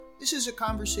This is a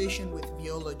conversation with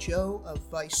Viola Zhou of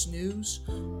Vice News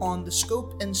on the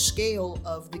scope and scale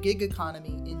of the gig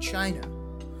economy in China.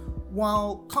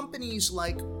 While companies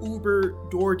like Uber,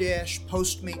 DoorDash,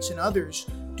 Postmates, and others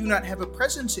do not have a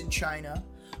presence in China,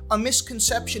 a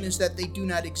misconception is that they do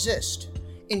not exist.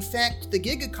 In fact, the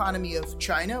gig economy of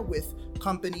China, with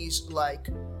companies like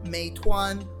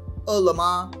Meituan,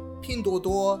 Ele.me,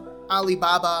 Pinduoduo,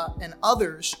 Alibaba, and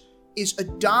others, is a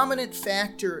dominant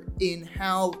factor in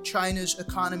how China's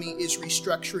economy is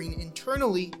restructuring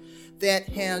internally that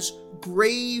has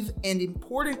grave and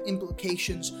important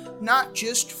implications not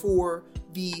just for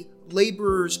the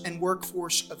laborers and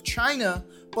workforce of China,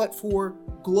 but for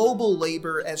global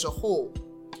labor as a whole.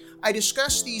 I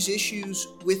discuss these issues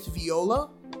with Viola,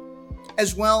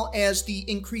 as well as the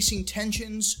increasing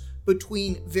tensions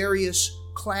between various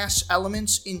class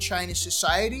elements in Chinese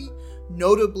society,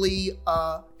 notably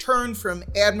a turn from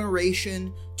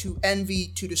admiration to envy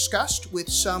to disgust with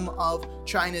some of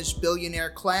China's billionaire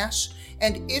class,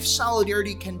 and if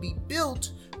solidarity can be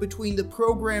built between the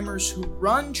programmers who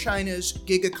run China's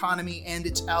gig economy and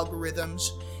its algorithms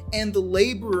and the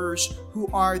laborers who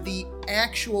are the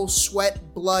actual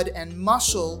sweat, blood, and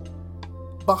muscle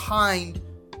behind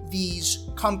these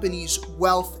companies'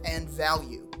 wealth and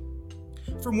value.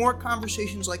 For more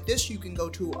conversations like this, you can go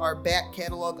to our back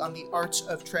catalog on the Arts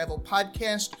of Travel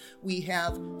podcast. We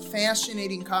have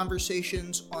fascinating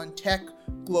conversations on tech,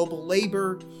 global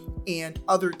labor, and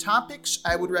other topics.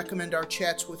 I would recommend our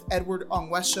chats with Edward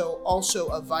Ongweso, also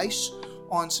of Vice,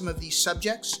 on some of these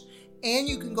subjects. And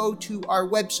you can go to our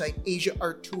website,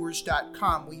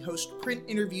 asiaarttours.com. We host print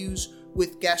interviews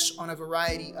with guests on a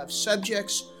variety of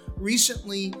subjects.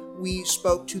 Recently, we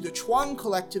spoke to the Chuang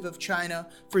Collective of China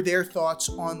for their thoughts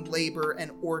on labor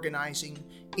and organizing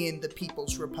in the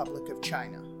People's Republic of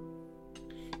China.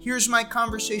 Here's my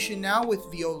conversation now with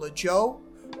Viola Zhou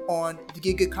on the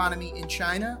gig economy in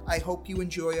China. I hope you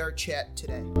enjoy our chat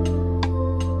today.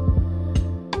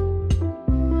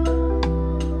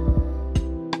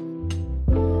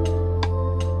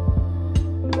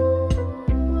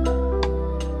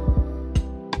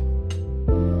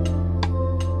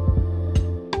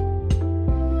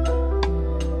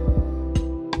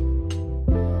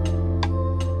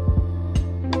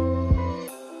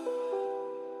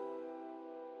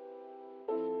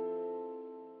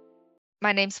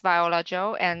 My name's Viola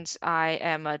Zhou, and I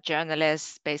am a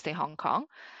journalist based in Hong Kong.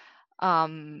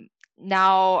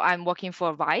 Now I'm working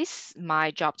for Vice.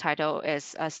 My job title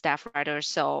is a staff writer,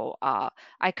 so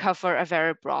I cover a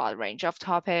very broad range of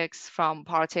topics, from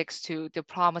politics to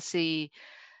diplomacy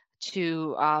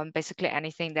to basically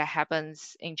anything that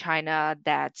happens in China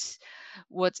that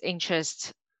would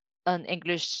interest an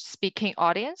English-speaking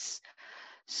audience.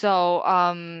 So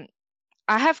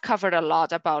I have covered a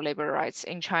lot about labor rights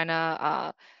in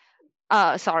China.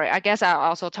 I guess I'll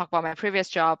also talk about my previous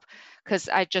job because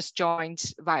I just joined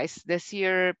Vice this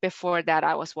year. Before that,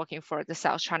 I was working for the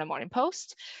South China Morning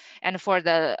Post. And for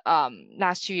the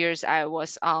last 2 years, I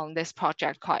was on this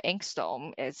project called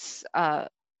Inkstone. It's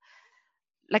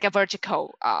like a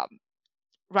vertical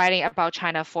writing about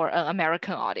China for an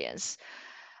American audience.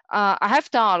 I have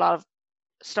done a lot of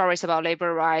stories about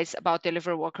labor rights, about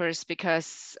delivery workers,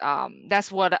 because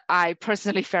that's what I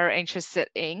personally very interested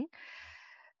in.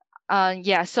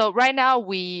 So right now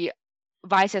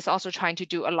Vice is also trying to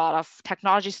do a lot of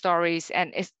technology stories,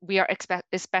 and we are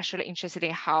especially interested in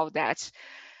how that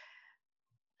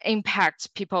impacts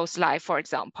people's life. For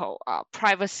example,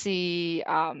 privacy,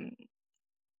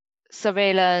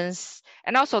 surveillance,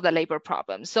 and also the labor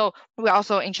problems. So we're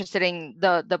also interested in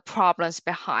the problems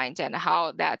behind and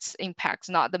how that impacts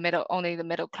not only the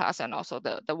middle class and also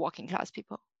the working class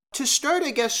people. To start,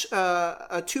 I guess,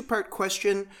 a two-part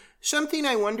question. Something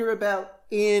I wonder about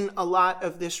in a lot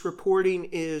of this reporting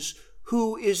is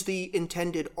who is the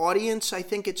intended audience. I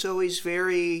think it's always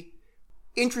very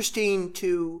interesting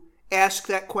to ask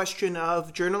that question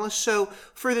of journalists. So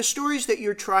for the stories that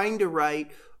you're trying to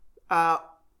write,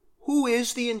 who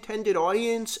is the intended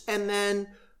audience? And then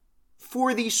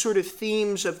for these sort of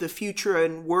themes of the future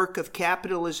and work of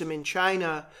capitalism in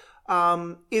China,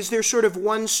 is there sort of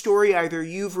one story either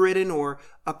you've written or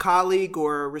a colleague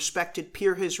or a respected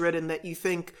peer has written that you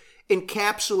think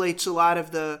encapsulates a lot of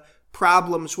the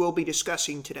problems we'll be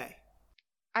discussing today?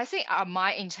 I think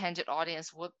my intended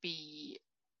audience would be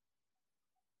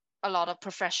a lot of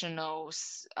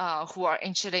professionals who are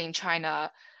interested in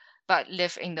China but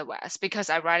live in the West, because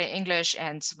I write in English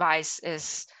and Vice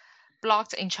is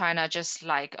blocked in China just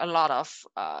like a lot of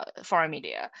foreign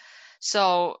media.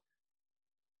 So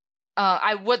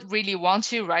I would really want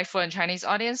to write for a Chinese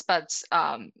audience, but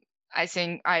I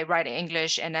think I write in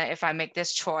English, and then if I make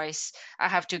this choice, I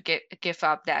have to give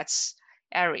up that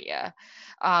area.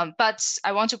 But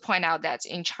I want to point out that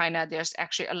in China, there's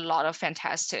actually a lot of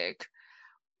fantastic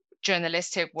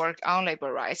journalistic work on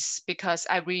labor rights, because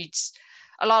I read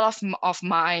a lot of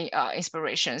my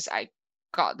inspirations. I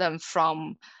got them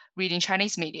from reading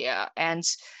Chinese media, and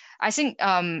I think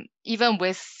even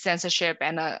with censorship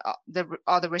and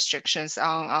all the restrictions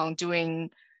on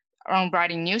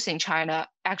writing news in China,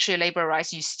 actually labor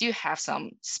rights, you still have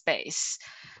some space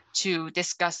to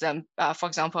discuss them. For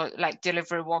example, like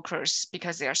delivery workers,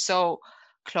 because they are so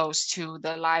close to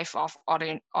the life of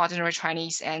ordinary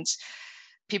Chinese, and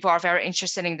people are very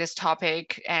interested in this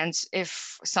topic. And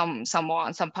if some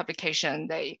publication,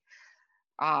 they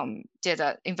did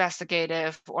an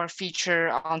investigative or feature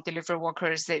on delivery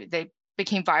workers, they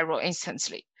became viral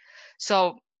instantly.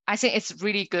 So I think it's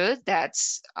really good that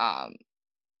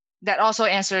that also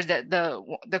answers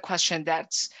the question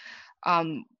that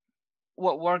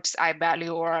what works I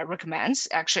value or I recommend.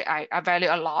 Actually, I value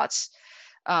a lot.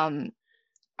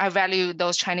 I value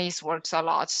those Chinese works a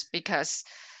lot, because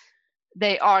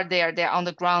they are there, they're on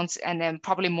the ground, and then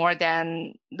probably more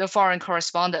than the foreign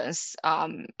correspondents,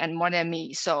 and more than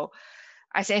me. So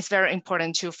I think it's very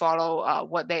important to follow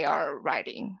what they are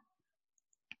writing.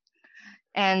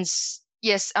 And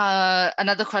yes,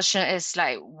 another question is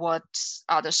like, what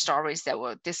are the stories that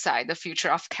will decide the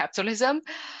future of capitalism?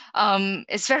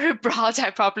 It's very broad.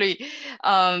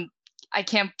 I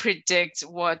can't predict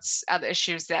what other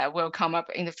issues that will come up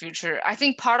in the future. I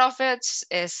think part of it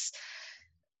is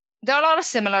there are a lot of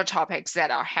similar topics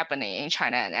that are happening in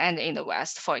China and in the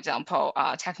West. For example,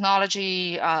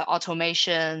 technology,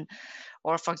 automation,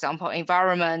 or for example,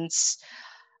 environments.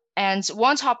 And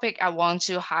one topic I want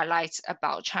to highlight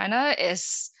about China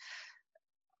is,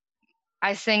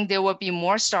 I think there will be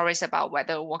more stories about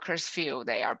whether workers feel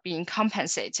they are being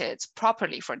compensated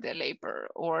properly for their labor,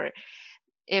 or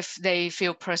if they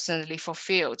feel personally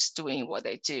fulfilled doing what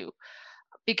they do.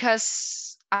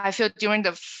 Because I feel during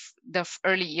the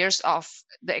early years of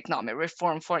the economic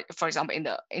reform, for example, in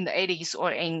the 80s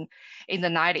or in the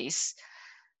 90s,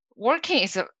 working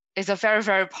is a very,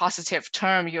 very positive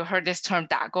term. You heard this term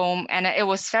打工, and it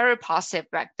was very positive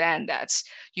back then, that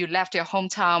you left your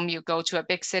hometown, you go to a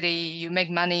big city, you make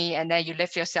money, and then you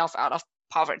lift yourself out of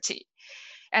poverty.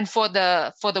 And for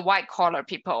the white collar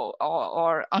people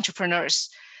or entrepreneurs,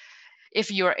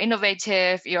 if you're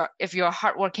innovative, if you're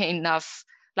hardworking enough,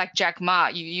 like Jack Ma,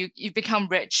 you become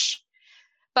rich.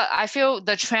 But I feel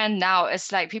the trend now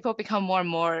is like people become more and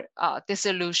more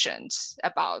disillusioned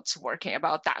about working,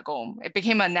 about 打工. It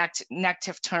became a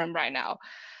negative term right now.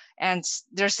 And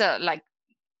there's a like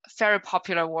very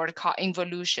popular word called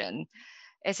involution.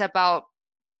 It's about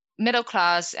middle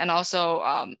class and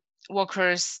also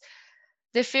workers.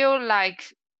 They feel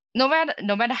like no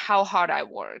matter how hard I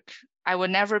work, I will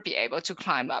never be able to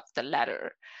climb up the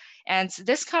ladder. And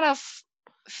this kind of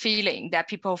feeling that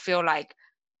people feel like,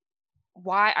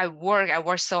 why I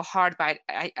work so hard, but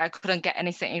I couldn't get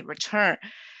anything in return.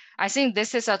 I think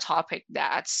this is a topic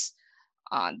that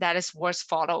is worth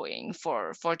following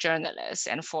for journalists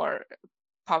and for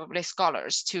probably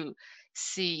scholars to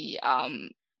see,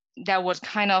 that would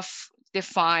kind of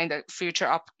define the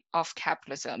future of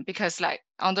capitalism. Because like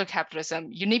under capitalism,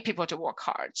 you need people to work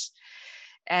hard.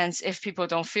 And if people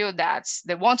don't feel that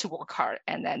they want to work hard,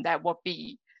 and then that would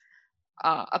be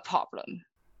a problem.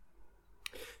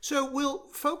 So we'll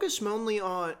focus mostly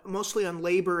on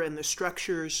labor and the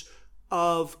structures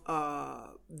of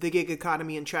the gig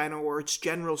economy in China, or its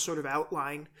general sort of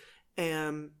outline.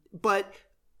 But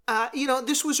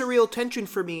this was a real tension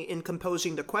for me in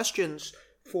composing the questions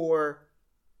for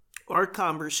our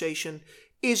conversation.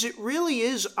 It really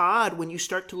is odd when you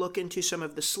start to look into some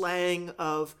of the slang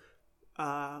of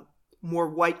more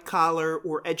white-collar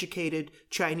or educated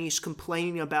Chinese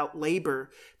complaining about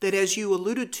labor, that, as you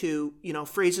alluded to,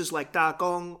 phrases like 打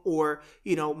工 or,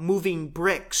 moving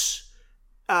bricks,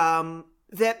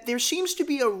 that there seems to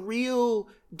be a real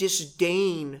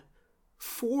disdain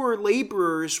for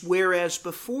laborers, whereas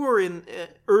before, in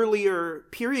earlier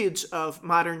periods of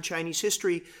modern Chinese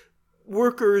history,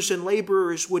 workers and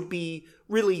laborers would be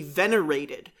really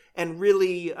venerated and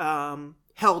really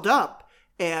held up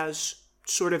as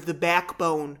sort of the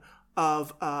backbone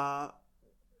of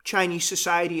Chinese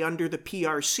society under the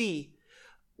PRC.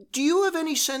 Do you have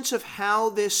any sense of how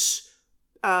this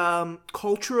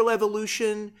cultural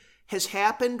evolution has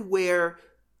happened, where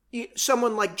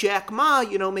someone like Jack Ma,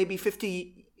 maybe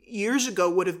 50 years ago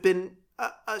would have been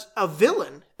a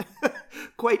villain,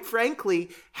 quite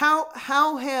frankly?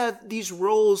 How have these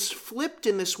roles flipped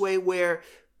in this way, where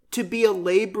to be a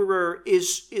laborer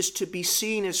is to be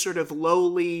seen as sort of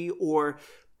lowly or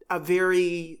a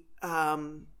very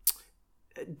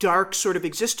dark sort of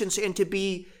existence, and to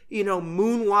be,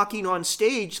 moonwalking on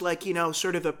stage like,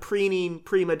 sort of a preening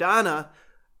prima donna.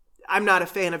 I'm not a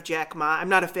fan of Jack Ma. I'm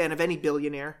not a fan of any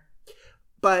billionaire.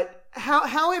 But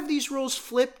how have these roles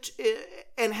flipped,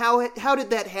 and how did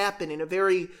that happen in a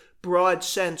very broad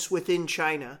sense within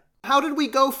China? How did we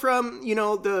go from,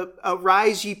 the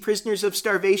rise ye prisoners of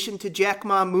starvation to Jack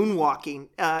Ma moonwalking,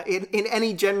 in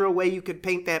any general way you could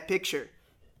paint that picture?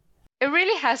 It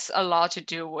really has a lot to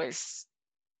do with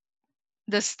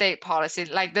the state policy.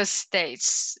 Like the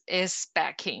states is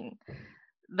backing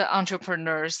the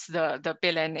entrepreneurs, the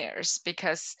billionaires,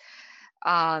 because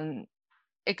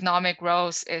economic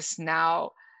growth is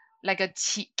now like a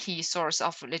key source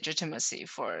of legitimacy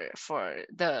for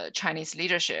the Chinese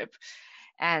leadership.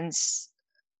 And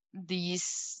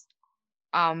these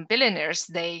billionaires,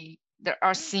 they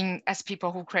are seen as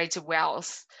people who create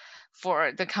wealth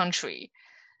for the country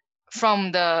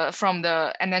from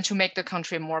the and then to make the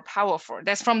country more powerful.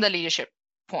 That's from the leadership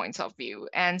point of view.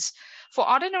 And for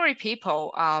ordinary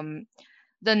people,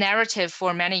 the narrative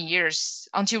for many years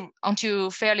until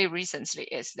fairly recently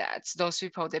is that those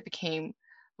people, they became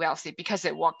wealthy because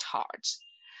they worked hard.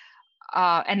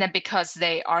 And then because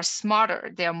they are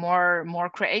smarter, they're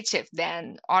more creative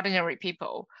than ordinary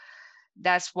people.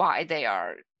 That's why they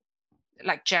are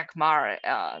like Jack Ma.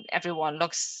 Everyone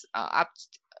looks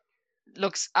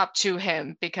up to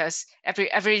him, because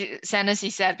every sentence he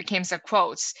said became a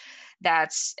quote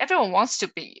that everyone wants to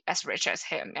be as rich as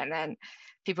him, and then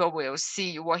people will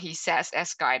see what he says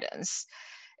as guidance.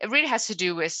 It really has to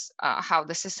do with how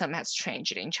the system has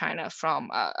changed in China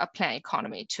from a planned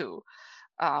economy to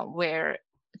where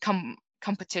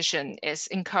competition is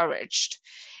encouraged,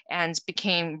 and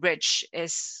became rich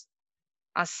is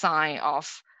a sign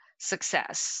of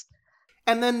success.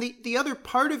 And then the other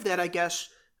part of that, I guess,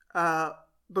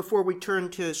 before we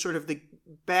turn to sort of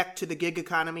back to the gig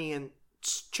economy and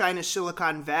China's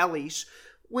Silicon Valleys,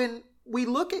 when we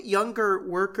look at younger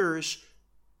workers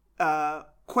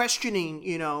questioning,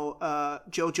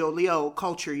 Zhou Liu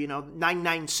culture,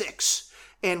 996,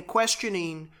 and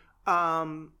questioning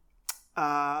the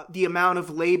amount of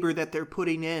labor that they're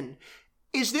putting in,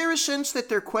 is there a sense that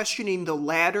they're questioning the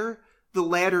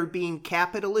ladder being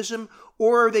capitalism,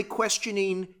 or are they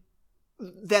questioning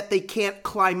that they can't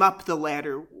climb up the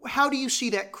ladder? How do you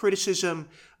see that criticism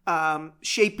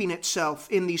shaping itself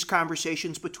in these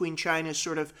conversations between China's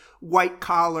sort of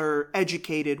white-collar,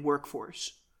 educated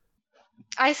workforce?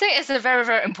 I think it's a very,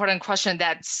 very important question.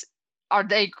 Are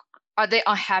they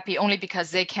unhappy only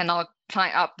because they cannot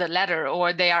climb up the ladder,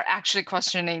 or they are actually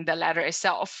questioning the ladder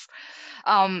itself?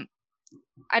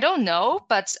 I don't know,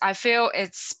 but I feel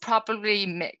it's probably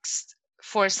mixed.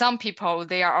 For some people,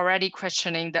 they are already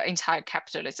questioning the entire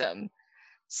capitalism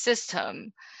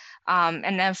system.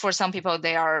 And then for some people,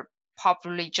 they are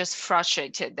probably just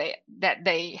frustrated that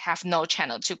they have no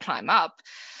channel to climb up.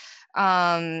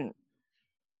 I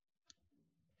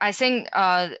think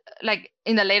like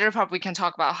in the later part, we can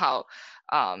talk about how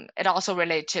it also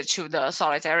related to the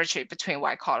solidarity between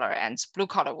white collar and blue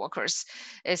collar workers.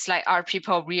 It's like, have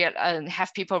people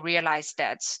realize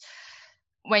that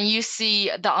when you see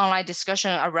the online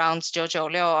discussion around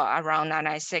Zhou Liu, around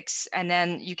 996, and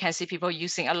then you can see people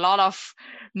using a lot of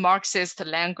Marxist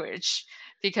language,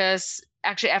 because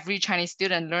actually every Chinese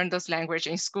student learned those language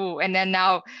in school. And then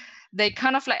now they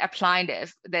kind of like applying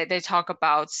it. They talk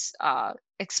about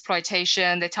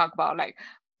exploitation. They talk about like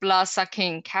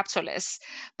blood-sucking capitalists.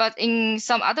 But in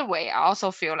some other way, I also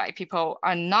feel like people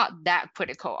are not that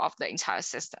critical of the entire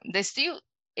system. They still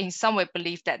in some way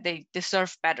believe that they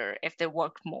deserve better if they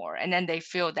work more. And then they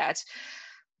feel that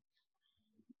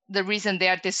the reason they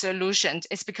are disillusioned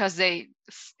is because they,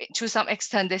 to some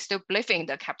extent, they still believe in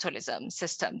the capitalism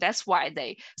system. That's why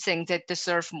they think they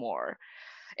deserve more.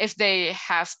 If they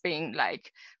have been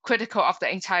like critical of the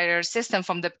entire system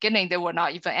from the beginning, they will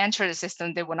not even enter the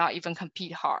system. They will not even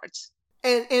compete hard.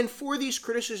 And for these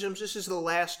criticisms, this is the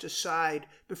last aside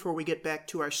before we get back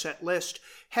to our set list.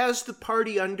 Has the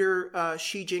party under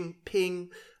Xi Jinping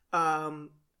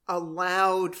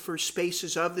allowed for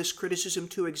spaces of this criticism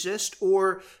to exist,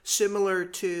 or similar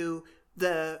to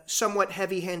the somewhat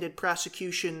heavy-handed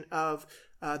prosecution of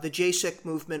the JSEC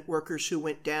movement workers who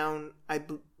went down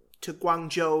to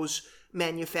Guangzhou's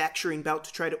manufacturing belt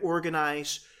to try to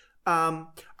organize?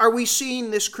 Are we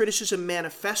seeing this criticism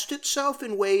manifest itself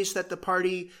in ways that the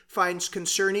party finds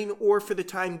concerning, or for the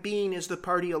time being is the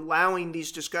party allowing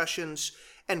these discussions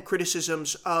and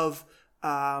criticisms of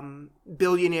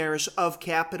billionaires, of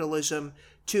capitalism,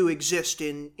 to exist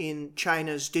in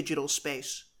China's digital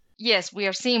space. Yes, we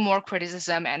are seeing more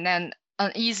criticism, and then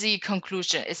an easy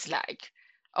conclusion is like,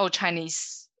 oh,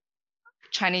 Chinese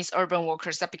urban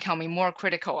workers are becoming more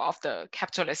critical of the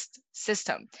capitalist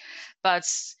system. But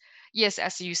yes,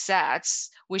 as you said,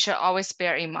 we should always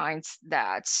bear in mind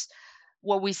that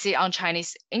what we see on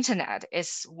Chinese internet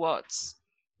is what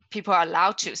people are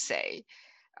allowed to say.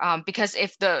 Because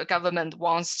if the government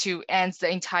wants to end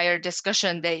the entire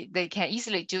discussion, they can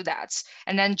easily do that.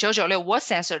 And then 996was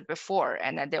censored before,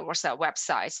 and then there was a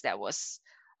website that was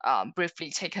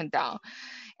briefly taken down.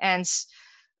 And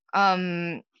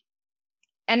um,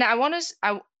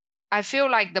 I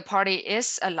feel like the party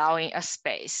is allowing a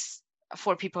space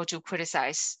for people to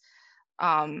criticize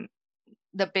um,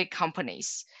 the big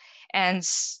companies. And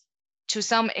to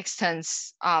some extent,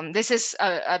 this is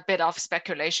a bit of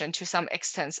speculation. To some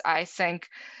extent, I think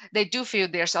they do feel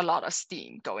there's a lot of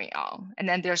steam going on, and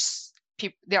then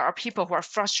there are people who are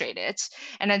frustrated,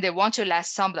 and then they want to let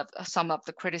some of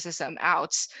the criticism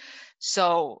out,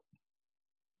 so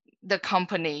the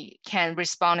company can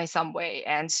respond in some way.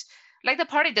 And like, the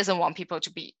party doesn't want people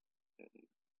to be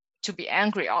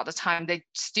angry all the time. They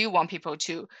still want people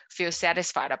to feel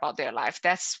satisfied about their life.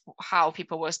 That's how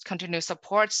people will continue to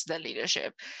support the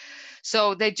leadership.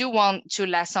 So they do want to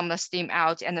let some of the steam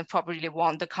out, and then probably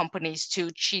want the companies to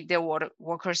treat their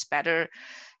workers better,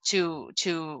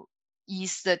 to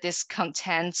ease the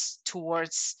discontent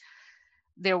towards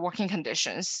their working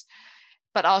conditions.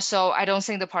 But also, I don't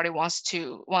think the party wants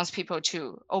people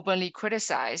to openly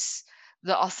criticize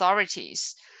the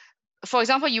authorities. For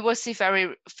example, you will see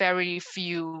very, very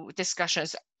few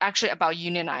discussions actually about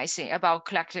unionizing, about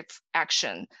collective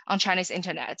action on Chinese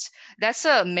internet. That's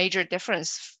a major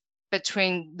difference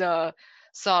between the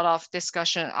sort of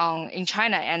discussion in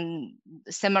China and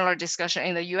similar discussion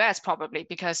in the US, probably,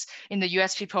 because in the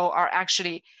US, people are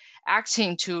actually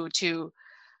acting to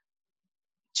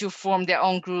form their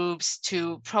own groups,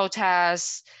 to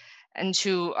protest, and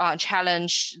to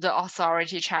challenge the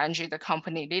authority, challenging the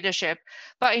company leadership.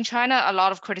 But in China, a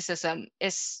lot of criticism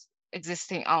is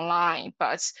existing online,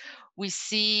 but we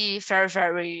see very,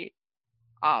 very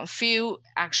few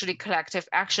actually collective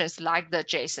actions like the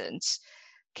Jason's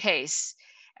case.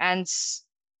 And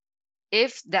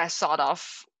if that sort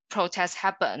of protests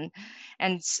happen,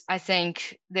 and I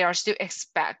think they are still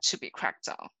expect to be cracked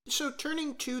down. So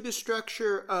turning to the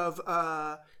structure of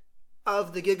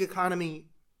the gig economy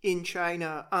in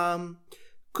China,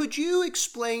 could you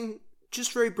explain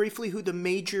just very briefly who the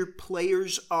major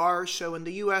players are? So in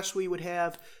the U.S., we would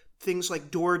have things like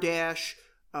DoorDash,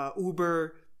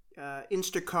 Uber,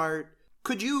 Instacart.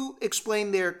 Could you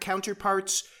explain their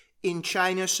counterparts in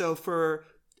China? So for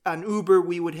an Uber,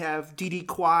 we would have Didi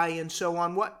and so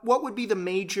on. What would be the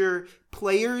major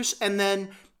players? And then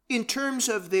in terms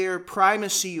of their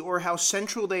primacy or how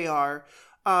central they are,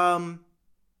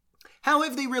 how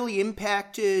have they really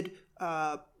impacted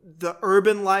the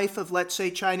urban life of, let's say,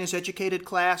 China's educated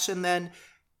class? And then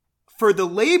for the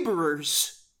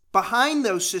laborers behind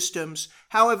those systems,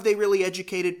 how have they really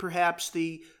educated perhaps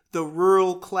the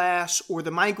rural class or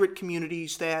the migrant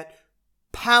communities that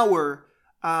power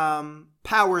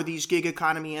these gig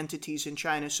economy entities in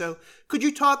China? So could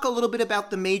you talk a little bit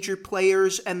about the major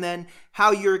players, and then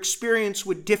how your experience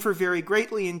would differ very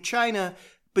greatly in China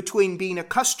between being a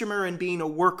customer and being a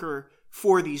worker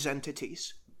for these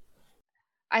entities?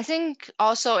 I think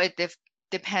also it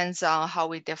depends on how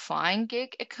we define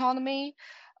gig economy.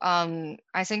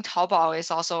 I think Taobao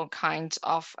is also kind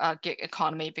of a gig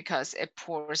economy because it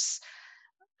pours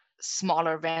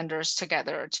smaller vendors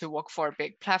together to work for a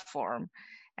big platform,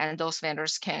 and those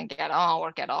vendors can get on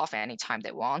or get off anytime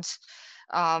they want.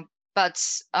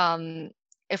 But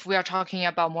if we are talking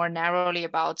about more narrowly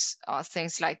about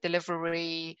things like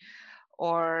delivery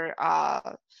or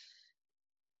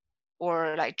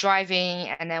like driving,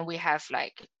 and then we have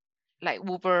like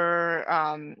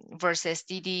Uber versus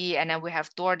Didi, and then we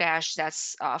have DoorDash,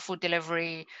 that's food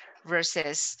delivery,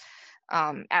 versus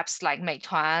apps like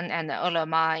Meituan and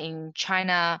Ele.me in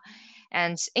China,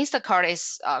 and Instacart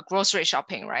is grocery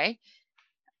shopping, right?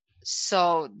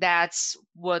 So that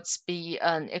would be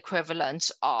an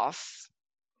equivalent of,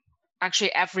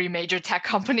 actually every major tech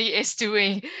company is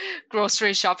doing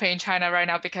grocery shopping in China right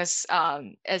now, because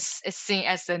it's seen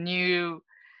as a new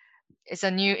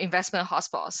investment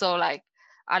hotspot. So like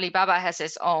Alibaba has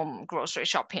its own grocery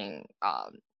shopping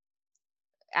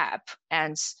app,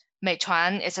 and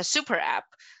Meituan is a super app,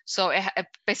 so it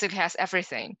basically has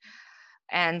everything.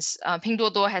 And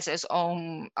Pinduoduo has its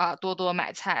own Duoduo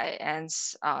Maicai, and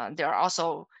there are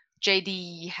also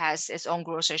JD has its own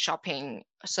grocery shopping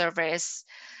service.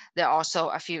 there are also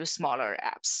a few smaller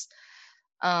apps.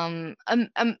 A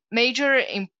major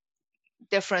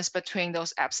difference between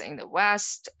those apps in the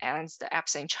West and the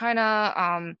apps in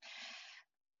China,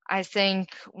 I think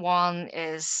one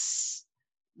is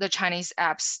the Chinese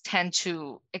apps tend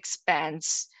to expand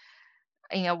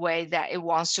in a way that it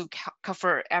wants to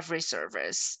cover every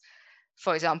service.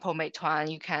 For example,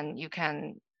 Meituan, you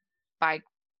can buy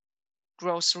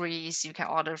groceries, you can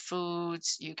order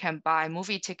foods, you can buy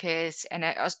movie tickets, and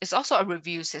it's also a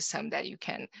review system that you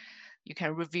can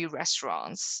review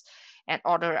restaurants and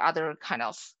order other kind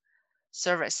of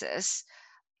services.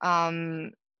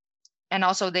 And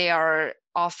also they are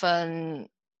often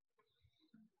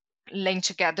linked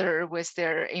together with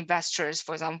their investors,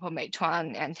 for example,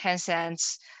 Meituan and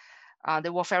Tencent. They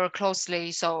work very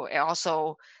closely, so it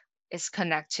also is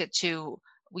connected to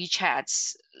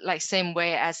WeChat, like same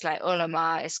way as like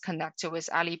Ele.me is connected with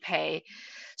Alipay.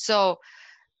 So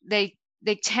they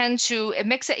tend to, it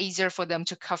makes it easier for them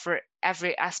to cover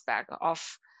every aspect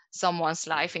of someone's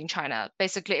life in China.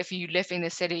 Basically, if you live in the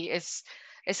city, it's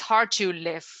hard to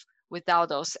live without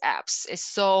those apps. It's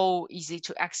so easy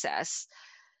to access.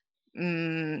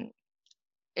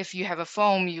 If you have a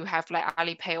phone, you have like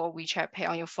Alipay or WeChat Pay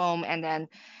on your phone, and then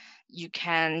you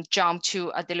can jump to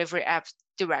a delivery app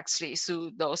directly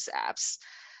through those apps.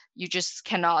 You just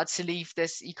cannot leave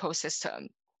this ecosystem.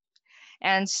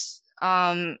 And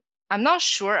I'm not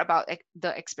sure about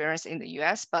the experience in the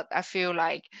US, but I feel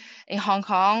like in Hong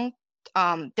Kong,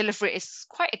 delivery is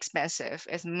quite expensive.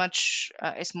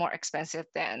 It's more expensive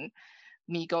than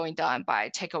me going down and buy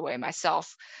takeaway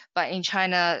myself. But in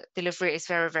China, delivery is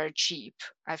very, very cheap.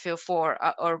 I feel for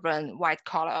an urban white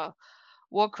collar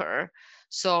worker.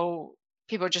 So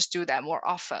people just do that more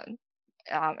often.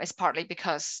 It's partly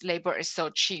because labor is so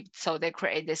cheap. So they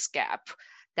create this gap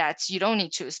that you don't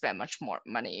need to spend much more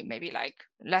money, maybe like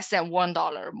less than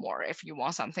 $1 more if you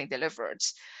want something delivered.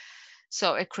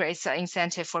 So it creates an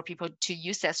incentive for people to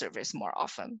use that service more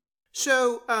often.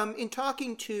 So, in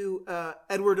talking to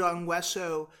Edward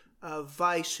Ongweso of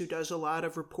Vice, who does a lot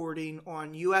of reporting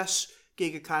on U.S.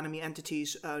 gig economy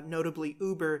entities, notably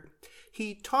Uber,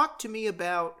 he talked to me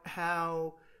about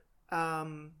how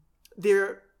one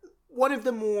of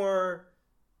the more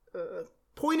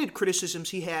pointed criticisms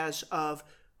he has of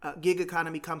gig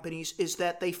economy companies is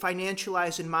that they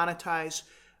financialize and monetize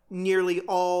nearly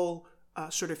all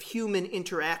sort of human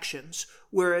interactions.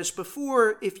 Whereas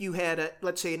before, if you had,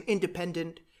 let's say, an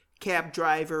independent cab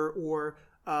driver or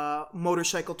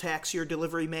motorcycle taxi or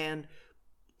delivery man,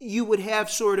 you would have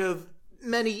sort of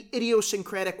many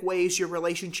idiosyncratic ways your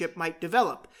relationship might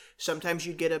develop. Sometimes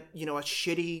you'd get a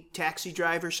shitty taxi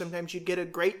driver. Sometimes you'd get a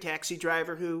great taxi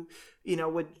driver who,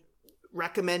 would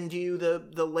recommend you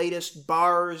the latest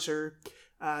bars or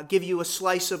give you a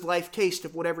slice of life taste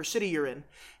of whatever city you're in.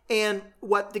 And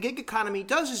what the gig economy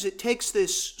does is it takes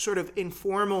this sort of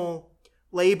informal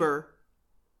labor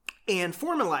and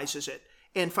formalizes it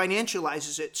and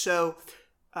financializes it. So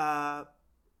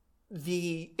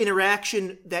the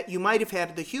interaction that you might have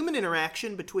had, the human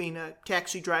interaction between a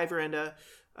taxi driver and a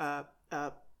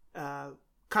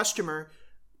customer,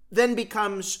 then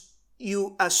becomes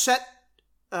a set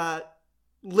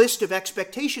list of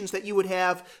expectations that you would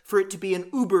have for it to be an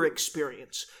Uber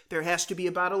experience. There has to be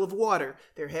a bottle of water.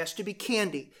 There has to be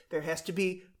candy. There has to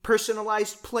be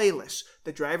personalized playlists.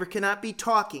 The driver cannot be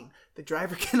talking. The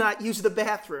driver cannot use the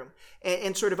bathroom.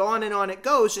 And sort of on and on it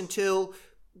goes until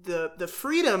the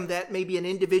freedom that maybe an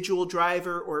individual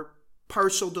driver or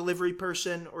parcel delivery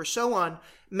person or so on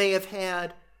may have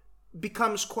had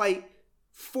becomes quite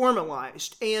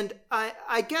formalized. And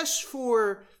I guess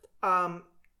for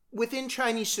within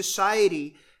Chinese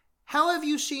society, how have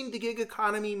you seen the gig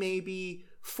economy maybe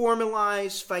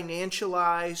formalize,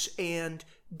 financialize, and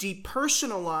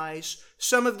depersonalize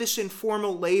some of this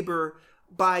informal labor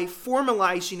by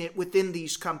formalizing it within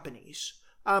these companies?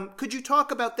 Could you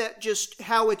talk about that, just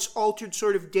how it's altered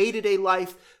sort of day-to-day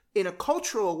life in a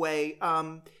cultural way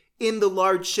in the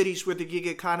large cities where the gig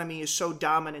economy is so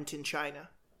dominant in China?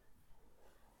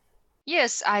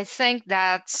 Yes, I think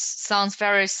that sounds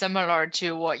very similar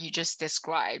to what you just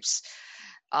described,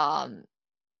 um,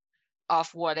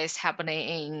 of what is happening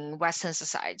in Western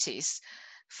societies.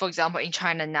 For example, in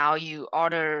China now, you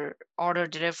order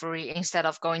delivery instead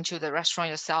of going to the restaurant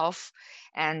yourself,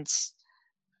 and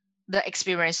the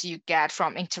experience you get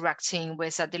from interacting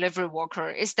with a delivery worker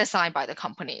is designed by the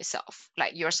company itself.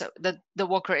 Like the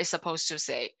worker is supposed to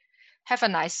say, "Have a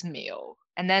nice meal,"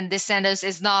 and then this sentence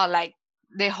is not like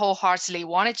they wholeheartedly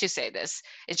wanted to say this.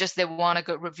 It's just they want a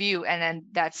good review, and then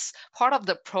that's part of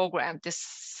the program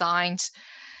designed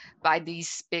by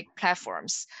these big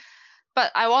platforms.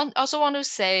 But I also want to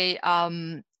say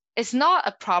it's not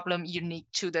a problem unique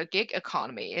to the gig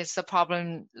economy. It's a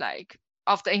problem like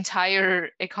of the entire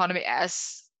economy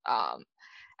as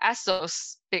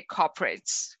those big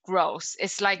corporates grows.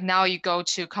 It's like now you go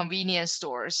to convenience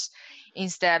stores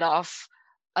instead of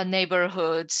a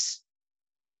neighborhood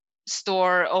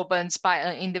store opens by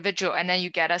an individual, and then you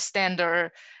get a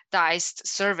standardized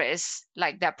service,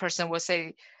 like that person will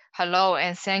say hello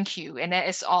and thank you, and then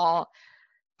it's all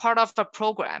part of a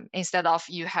program instead of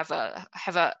you have a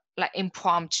like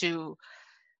impromptu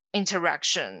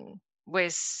interaction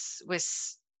with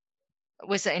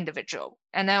an individual,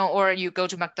 and then or you go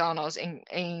to McDonald's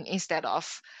instead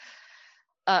of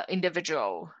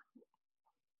individually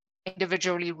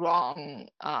wrong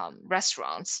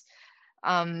restaurants.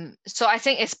 So I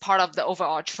think it's part of the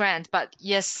overall trend, but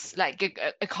yes, like gig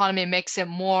economy makes it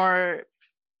more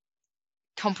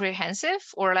comprehensive,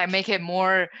 or like make it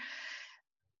more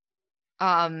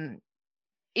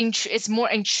it's more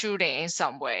intruding in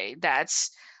some way, that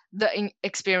the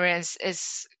experience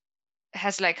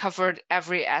has like covered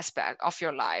every aspect of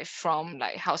your life, from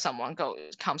like how someone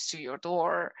comes to your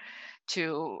door,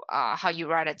 to how you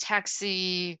ride a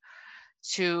taxi,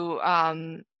 to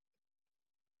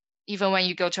even when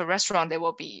you go to a restaurant, they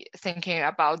will be thinking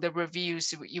about the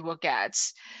reviews you will get.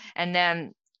 And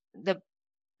then the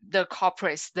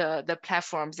corporates, the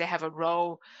platforms, they have a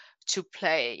role to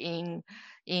play in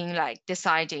like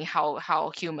deciding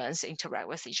how humans interact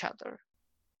with each other.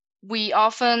 We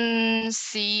often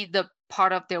see the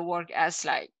part of their work as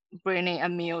like bringing a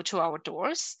meal to our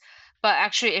doors, but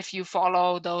actually if you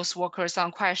follow those workers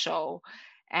on Kuaishou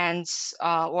and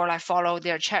or like follow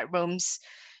their chat rooms,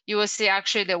 you will see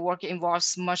actually their work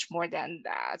involves much more than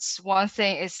that. One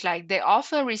thing is like they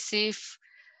often receive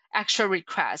extra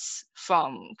requests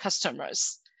from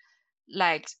customers.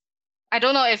 Like, I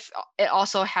don't know if it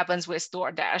also happens with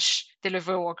DoorDash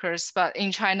delivery workers, but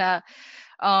in China,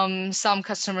 some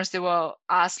customers, they will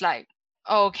ask like,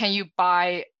 oh, can you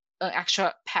buy an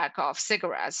extra pack of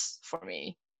cigarettes for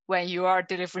me when you are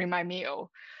delivering my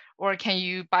meal? Or can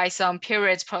you buy some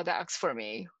period products for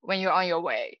me when you're on your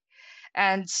way?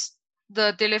 And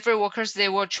the delivery workers, they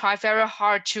will try very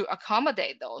hard to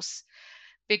accommodate those,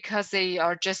 because they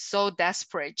are just so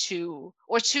desperate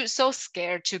so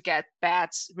scared to get bad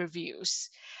reviews.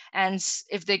 And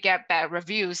if they get bad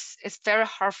reviews, it's very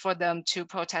hard for them to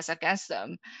protest against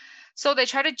them. So they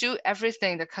try to do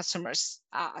everything the customers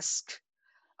ask.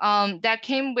 That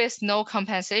came with no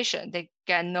compensation. They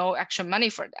get no extra money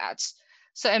for that.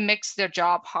 So it makes their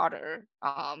job harder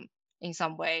in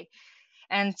some way.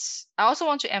 And I also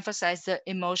want to emphasize the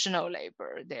emotional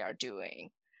labor they are doing,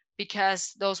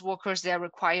 because those workers, they are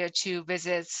required to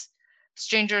visit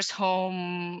strangers'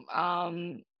 home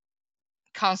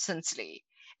constantly,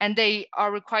 and they are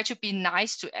required to be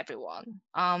nice to everyone.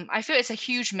 I feel it's a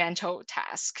huge mental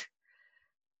task,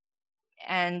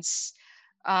 and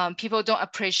people don't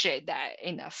appreciate that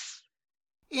enough.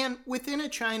 And within a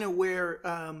China where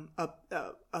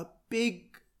a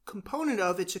big component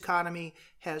of its economy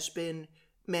has been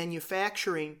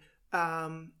manufacturing,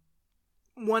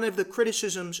 one of the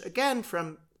criticisms, again,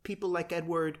 from people like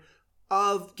Edward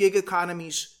of gig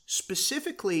economies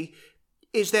specifically,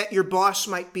 is that your boss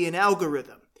might be an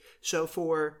algorithm. So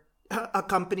for a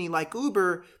company like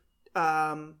Uber,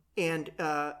 and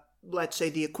let's say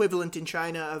the equivalent in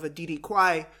China of a Didi,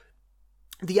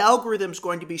 the algorithm's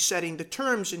going to be setting the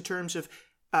terms in terms of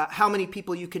how many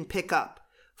people you can pick up.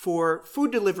 For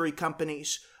food delivery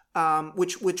companies,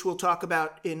 which we'll talk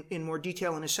about in more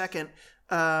detail in a second,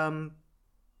 the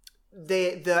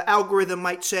algorithm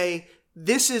might say,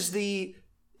 this is the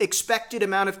expected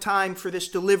amount of time for this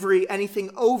delivery. Anything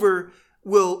over,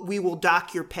 we will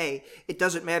dock your pay. It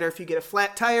doesn't matter if you get a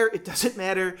flat tire. It doesn't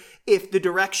matter if the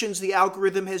directions the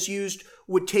algorithm has used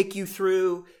would take you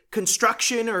through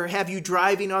construction or have you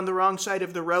driving on the wrong side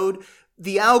of the road.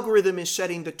 The algorithm is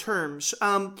setting the terms.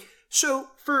 So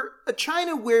for a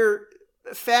China where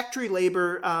factory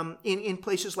labor in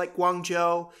places like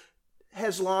Guangzhou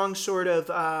has long sort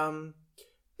of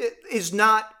is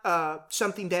not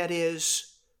something that is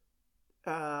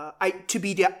to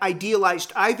be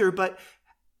idealized either, but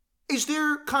is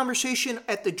there conversation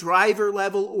at the driver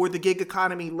level or the gig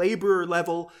economy laborer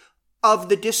level of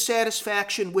the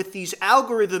dissatisfaction with these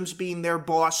algorithms being their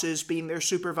bosses, being their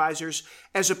supervisors,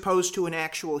 as opposed to an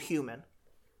actual human?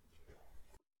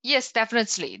 Yes,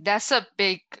 definitely. That's a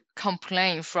big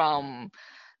complaint from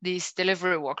these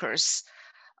delivery workers.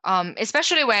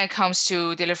 Especially when it comes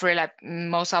to delivery, like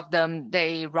most of them,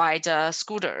 they ride a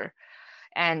scooter,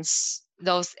 and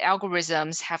those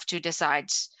algorithms have to decide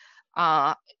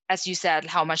as you said,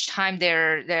 how much time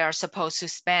they are supposed to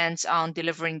spend on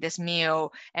delivering this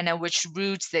meal, and then which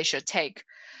routes they should take.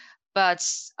 But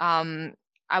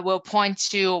I will point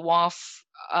to one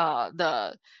of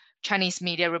the Chinese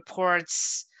media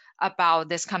reports about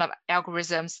this kind of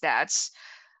algorithms that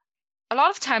a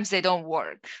lot of times they don't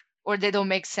work or they don't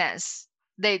make sense.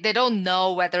 They don't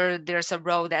know whether there's a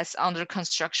road that's under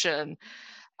construction,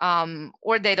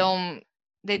 or they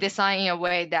design in a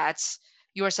way that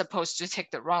you're supposed to take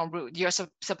the wrong route. You're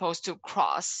supposed to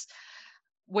cross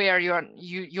where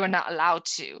you're not allowed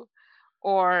to,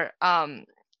 or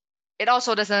it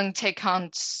also doesn't take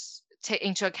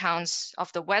into account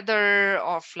of the weather,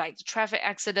 of like traffic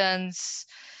accidents.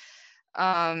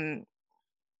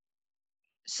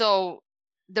 So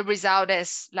the result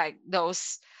is like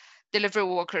those delivery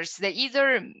workers, they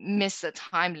either miss the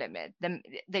time limit,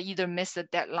 they either miss the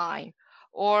deadline,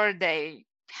 or they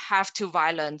have to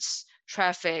violate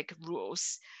traffic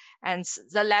rules. And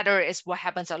the latter is what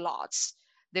happens a lot.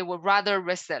 They would rather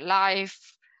risk their life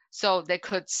so they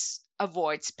could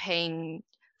avoid paying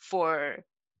for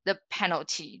the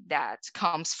penalty that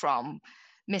comes from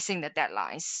missing the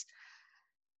deadlines.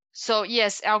 So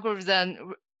yes,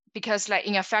 algorithm, because like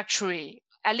in a factory,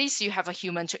 at least you have a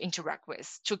human to interact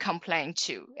with, to complain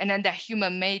to, and then that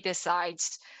human may decide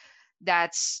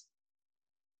that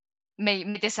may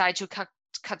decide to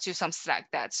cut you some slack,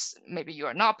 that's maybe you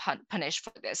are not punished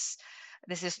for this.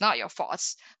 This is not your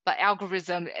fault. But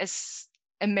algorithm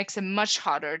it makes it much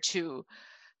harder to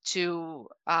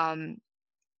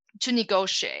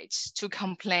negotiate, to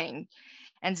complain,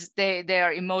 and they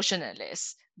are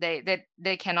emotionless.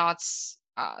 They cannot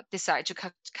decide to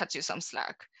cut you some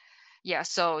slack. Yeah,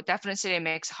 so definitely it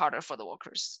makes it harder for the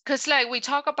workers. Because like we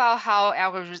talk about how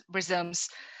algorithms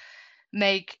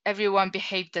make everyone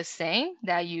behave the same,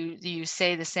 that you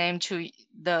say the same to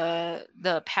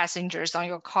the passengers on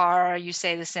your car, you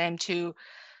say the same to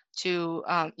you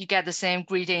get the same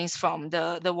greetings from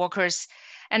the workers,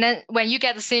 and then when you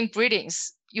get the same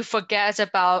greetings, you forget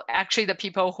about actually the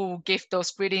people who give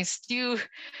those greetings.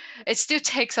 It still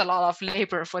takes a lot of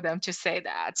labor for them to say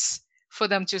that, for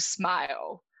them to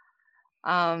smile.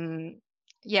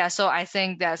 Yeah, so I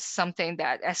think that's something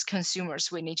that as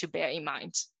consumers we need to bear in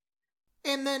mind.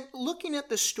 And then looking at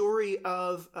the story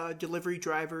of delivery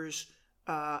drivers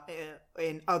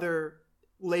and other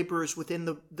laborers within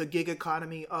the gig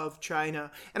economy of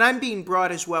China, and I'm being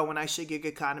broad as well when I say gig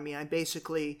economy, I'm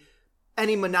basically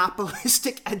any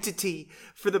monopolistic entity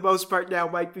for the most part now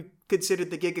might be considered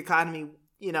the gig economy.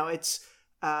 You know, it's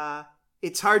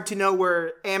hard to know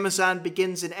where Amazon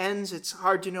begins and ends. It's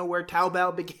hard to know where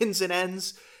Taobao begins and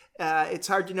ends. It's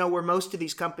hard to know where most of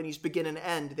these companies begin and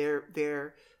end.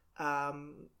 Their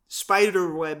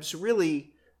spider webs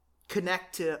really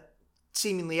connect to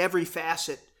seemingly every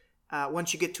facet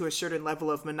once you get to a certain level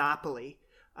of monopoly.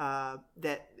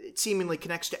 That it seemingly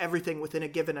connects to everything within a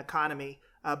given economy,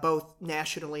 both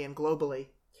nationally and globally.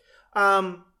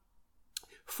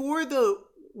 For the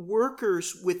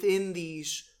workers within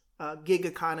these gig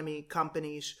economy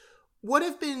companies, what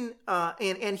have been,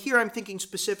 and here I'm thinking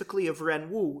specifically of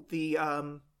Renwu, the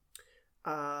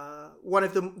one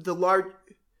of the large,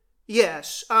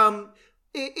 yes,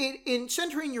 in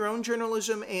centering your own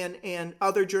journalism and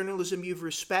other journalism you've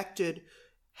respected,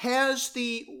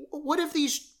 what have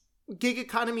these gig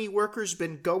economy workers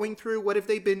been going through? What have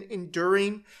they been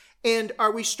enduring? And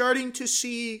are we starting to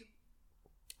see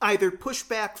either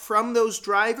pushback from those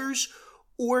drivers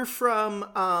or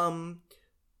from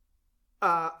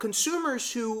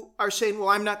consumers who are saying, well,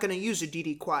 I'm not going to use a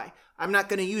Didi Kwai. I'm not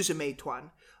going to use a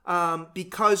Meituan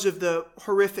because of the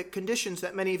horrific conditions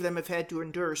that many of them have had to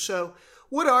endure. So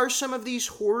what are some of these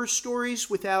horror stories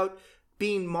without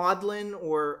being maudlin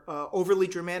or overly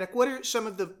dramatic? What are some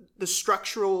of the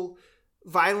structural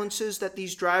violences that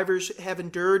these drivers have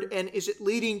endured? And is it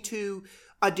leading to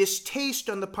a distaste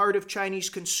on the part of Chinese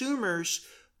consumers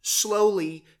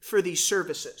slowly for these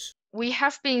services? We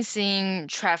have been seeing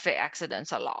traffic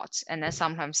accidents a lot, and then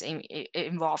sometimes it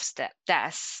involves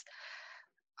deaths.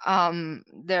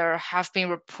 There have been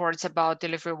reports about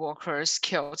delivery workers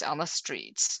killed on the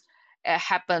streets. It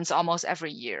happens almost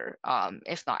every year,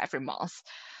 if not every month.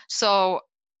 So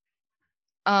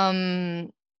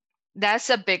that's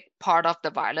a big part of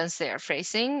the violence they are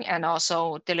facing. And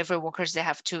also delivery workers, they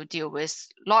have to deal with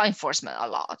law enforcement a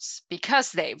lot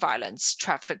because they violate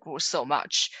traffic rules so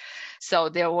much. So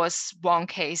there was one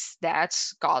case that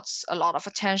got a lot of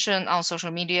attention on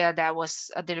social media. That was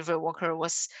a delivery worker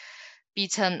was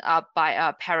beaten up by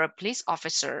a para-police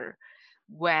officer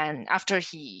after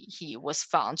he was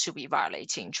found to be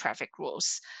violating traffic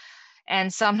rules.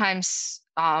 And sometimes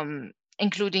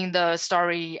including the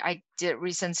story I did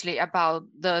recently about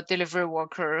the delivery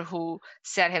worker who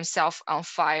set himself on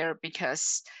fire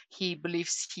because he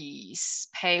believes his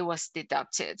pay was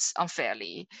deducted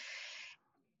unfairly.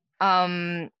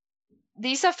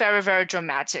 These are very, very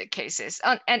dramatic cases.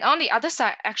 And on the other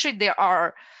side, actually, there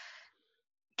are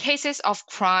cases of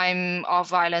crime or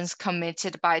violence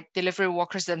committed by delivery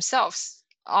workers themselves,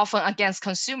 often against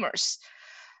consumers.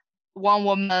 One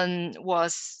woman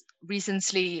was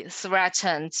recently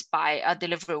threatened by a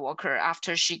delivery worker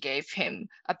after she gave him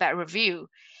a bad review.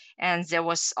 And there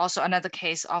was also another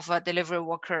case of a delivery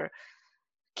worker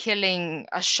killing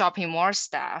a shopping mall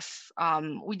staff.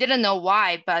 We didn't know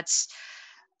why, but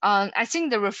I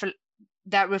think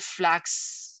that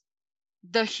reflects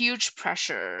the huge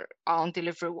pressure on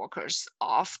delivery workers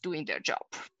of doing their job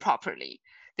properly.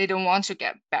 They don't want to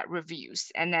get bad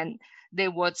reviews, and then they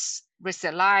would risk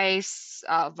their lives,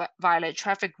 violate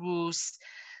traffic rules.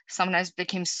 Sometimes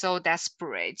became so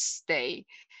desperate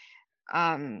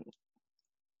um,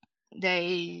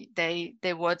 they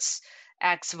would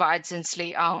act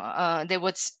violently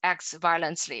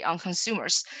on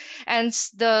consumers, and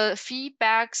the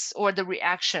feedbacks or the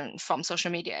reaction from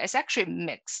social media is actually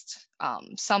mixed.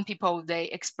 Some people, they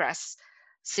express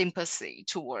sympathy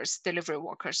towards delivery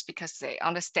workers because they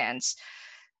understand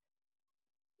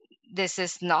this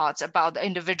is not about the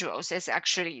individuals, it's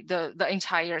actually the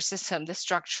entire system, the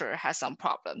structure has some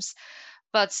problems.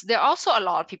 But there are also a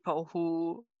lot of people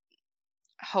who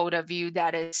hold a view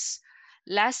that is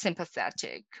less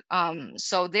sympathetic.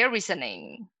 So their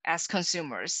reasoning as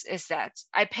consumers is that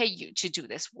I pay you to do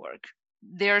this work.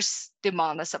 There's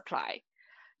demand and supply.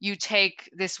 You take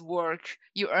this work,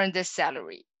 you earn this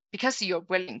salary because you're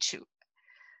willing to,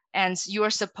 and you are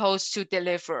supposed to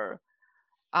deliver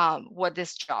what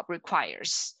this job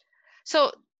requires.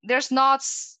 So there's not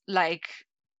like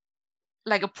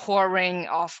a pouring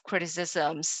of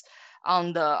criticisms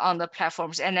on the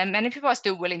platforms, and then many people are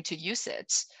still willing to use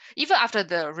it. Even after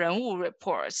the Renwu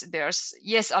reports, there's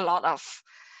a lot of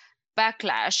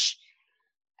backlash,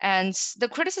 and the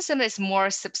criticism is more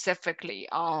specifically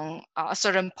on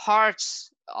certain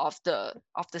parts of the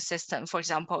system. For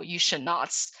example, you should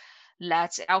not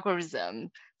let algorithm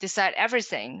decide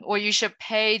everything, or you should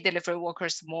pay delivery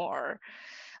workers more.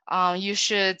 You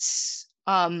should,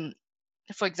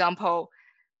 for example,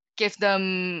 give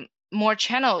them more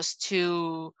channels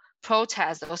to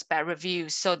protest those bad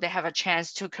reviews so they have a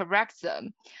chance to correct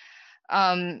them.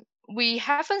 We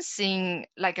haven't seen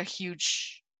like a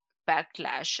huge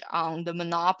backlash on the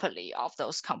monopoly of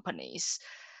those companies.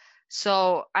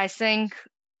 So I think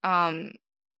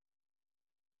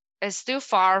it's still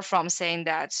far from saying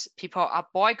that people are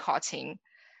boycotting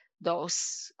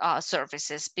those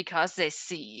services because they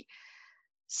see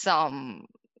something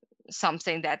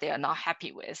that they are not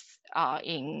happy with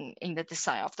in the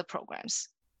design of the programs.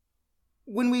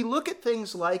 When we look at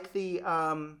things like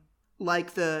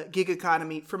the gig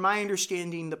economy, from my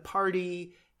understanding, the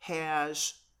party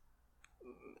has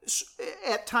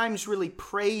at times really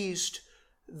praised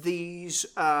these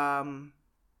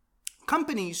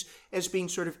companies as being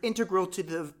sort of integral to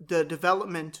the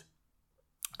development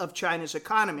of China's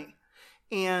economy.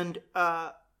 And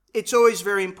it's always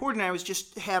very important. I was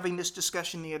just having this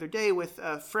discussion the other day with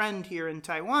a friend here in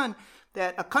Taiwan,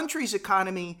 that a country's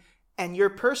economy and your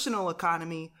personal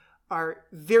economy are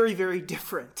very, very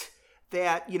different.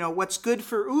 That, you know, what's good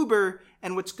for Uber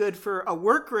and what's good for a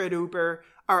worker at Uber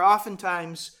are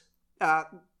oftentimes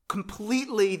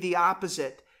completely the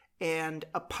opposite and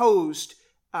opposed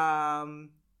from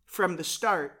the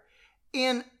start.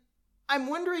 And I'm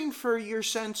wondering, for your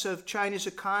sense of China's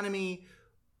economy,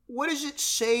 what does it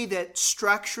say that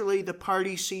structurally the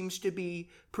party seems to be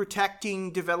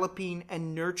protecting, developing,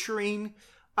 and nurturing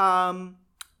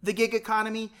the gig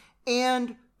economy?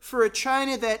 And for a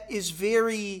China that is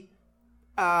very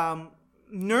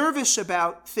nervous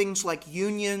about things like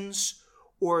unions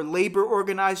or labor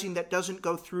organizing that doesn't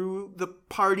go through the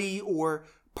party or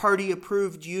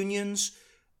party-approved unions,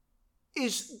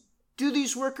 do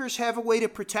these workers have a way to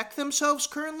protect themselves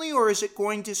currently, or is it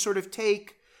going to sort of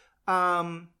take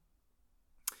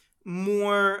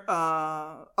more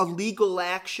illegal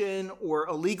action or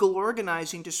illegal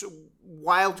organizing, to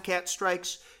wildcat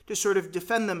strikes to sort of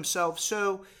defend themselves?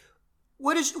 So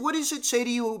what does it say to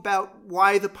you about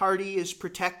why the party is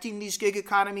protecting these gig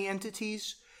economy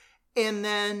entities? And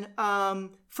then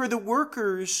for the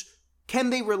workers, can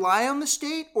they rely on the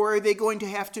state, or are they going to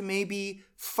have to maybe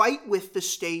fight with the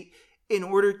state in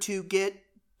order to get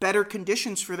better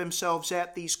conditions for themselves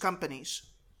at these companies?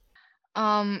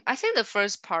 I think the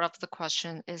first part of the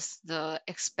question is the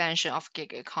expansion of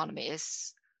gig economy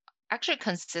is actually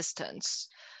consistent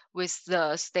with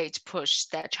the state push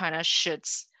that China should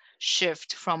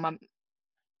shift from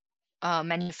a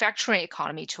manufacturing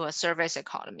economy to a service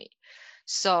economy.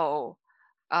 So,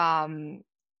 um,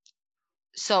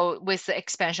 so with the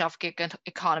expansion of gig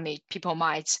economy, people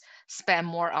might spend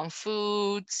more on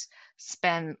food,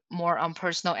 spend more on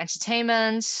personal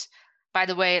entertainment. By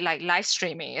the way, like live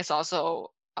streaming is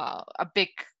also a big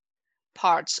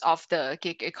part of the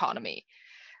gig economy.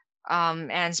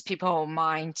 And people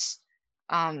might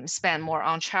spend more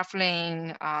on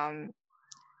traveling.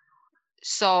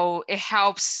 So it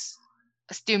helps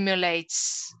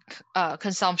stimulates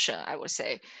consumption, I would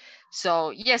say. So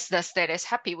yes, the state is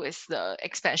happy with the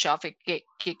expansion of a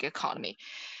gig economy.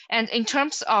 And in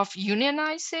terms of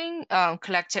unionizing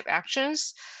collective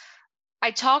actions, I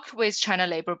talked with China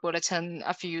Labor Bulletin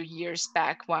a few years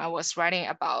back when I was writing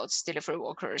about delivery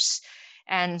workers.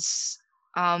 And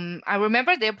I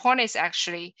remember their point is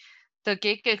actually the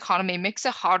gig economy makes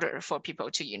it harder for people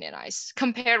to unionize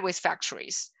compared with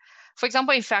factories. For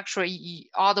example, in factory,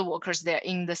 all the workers, they're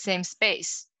in the same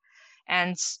space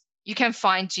and you can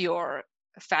find your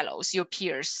fellows, your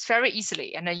peers very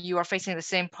easily, and then you are facing the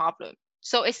same problem.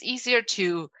 So it's easier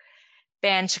to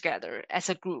band together as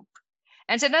a group.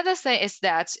 And another thing is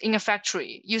that in a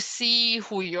factory, you see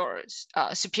who your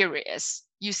superior is.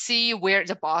 You see where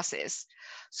the boss is.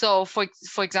 So for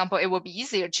example, it will be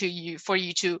easier for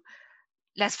you to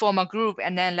let's form a group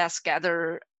and then let's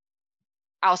gather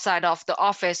outside of the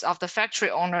office of the factory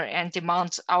owner and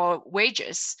demand our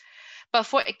wages. But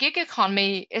for a gig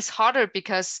economy, it's harder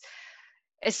because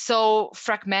it's so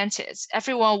fragmented.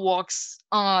 Everyone walks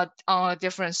on a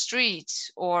different street,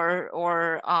 or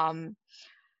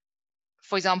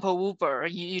for example, Uber,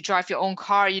 you drive your own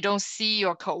car, you don't see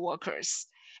your coworkers,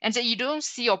 and then you don't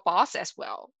see your boss as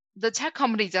well. The tech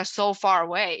companies are so far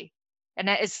away, and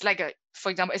then it's like for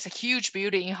example, it's a huge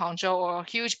building in Hangzhou or a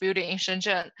huge building in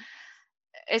Shenzhen.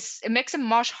 It makes it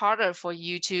much harder for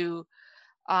you to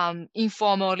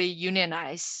informally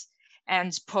unionize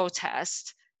and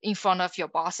protest in front of your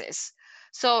bosses.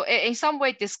 So it in some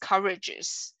way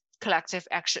discourages collective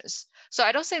actions. So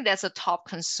I don't think that's a top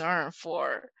concern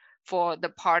for the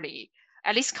party,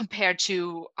 at least compared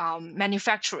to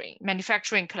manufacturing.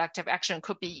 Manufacturing collective action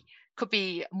could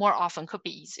be more often, could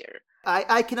be easier.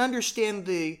 I can understand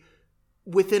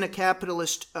within a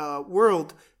capitalist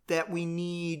world that we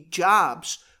need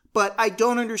jobs, but I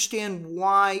don't understand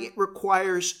why it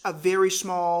requires a very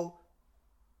small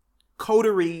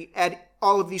coterie at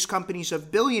all of these companies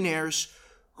of billionaires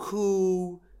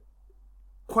who,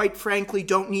 quite frankly,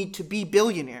 don't need to be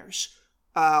billionaires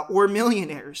or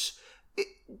millionaires.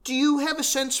 Do you have a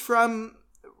sense from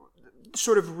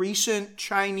sort of recent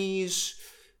Chinese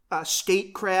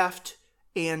statecraft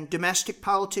and domestic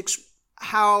politics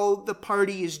how the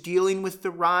party is dealing with the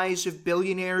rise of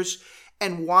billionaires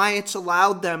and why it's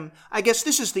allowed them? I guess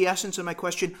this is the essence of my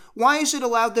question. Why has it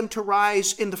allowed them to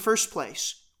rise in the first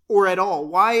place, or at all?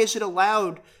 Why has it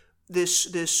allowed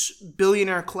this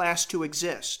billionaire class to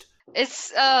exist?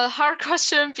 It's a hard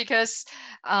question because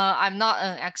I'm not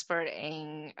an expert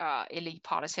in elite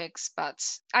politics, but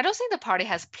I don't think the party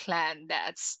has planned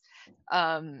that.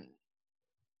 Um,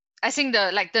 I think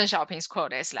like Deng Xiaoping's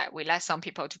quote is like, we let some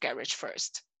people to get rich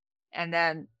first. And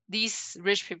then these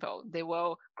rich people, they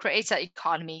will create an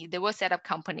economy, they will set up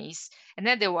companies, and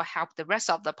then they will help the rest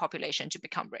of the population to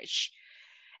become rich.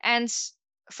 And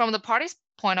from the party's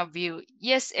point of view,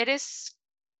 yes, it is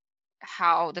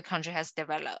how the country has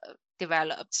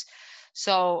developed.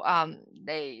 So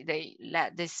they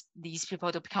let these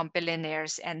people to become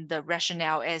billionaires, and the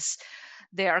rationale is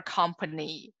their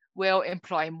company will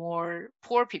employ more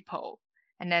poor people,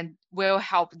 and then will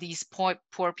help these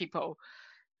poor people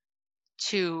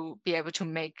to be able to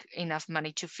make enough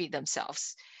money to feed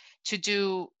themselves. To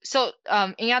do so,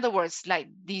 in other words, like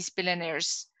these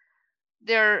billionaires,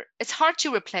 it's hard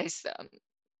to replace them.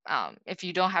 If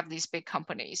you don't have these big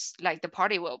companies, like the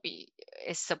party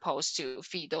is supposed to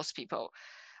feed those people.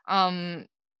 Um,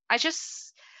 I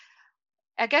guess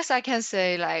I can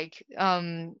say like,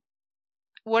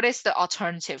 what is the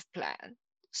alternative plan?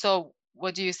 So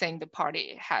what do you think the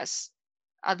party has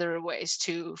other ways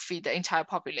to feed the entire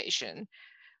population?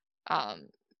 Um,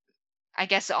 I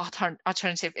guess the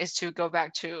alternative is to go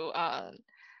back to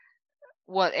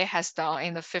what it has done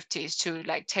in the 50s to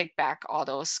like take back all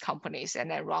those companies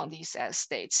and then run these as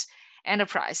states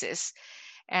enterprises.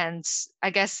 And I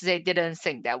guess they didn't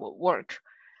think that would work.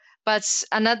 But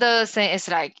another thing is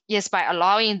like, yes, by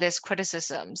allowing these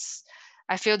criticisms,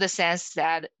 I feel the sense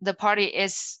that the party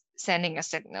is sending a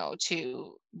signal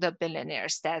to the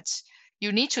billionaires that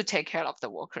you need to take care of the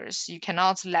workers. You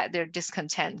cannot let their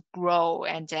discontent grow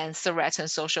and then threaten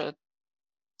social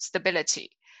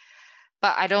stability.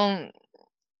 But I don't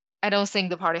think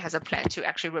the party has a plan to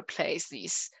actually replace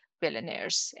these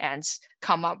billionaires and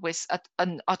come up with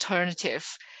an alternative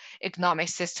economic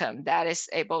system that is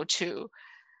able to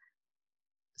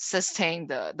sustain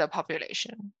the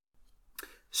population.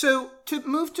 So, to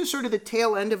move to sort of the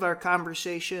tail end of our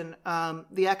conversation,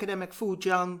 the academic Fu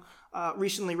Zheng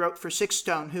recently wrote for Six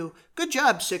Stone, who, good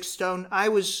job, Six Stone. I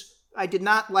did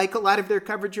not like a lot of their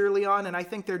coverage early on, and I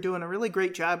think they're doing a really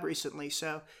great job recently.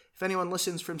 So, if anyone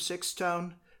listens from Six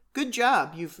Stone, good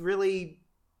job. You've really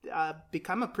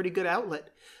become a pretty good outlet.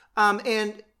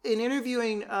 And in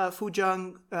interviewing Fu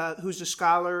Zheng, who's a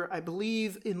scholar, I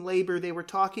believe in labor, they were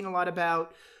talking a lot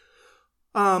about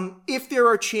if there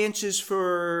are chances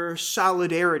for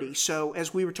solidarity. So,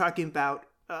 as we were talking about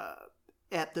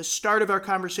at the start of our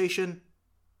conversation,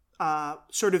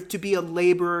 sort of to be a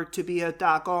laborer, to be a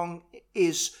dagong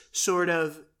is sort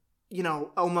of,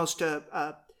 almost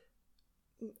a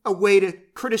way to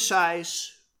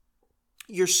criticize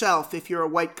yourself if you're a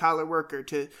white-collar worker,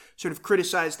 to sort of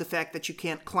criticize the fact that you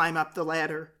can't climb up the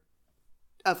ladder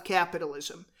of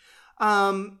capitalism.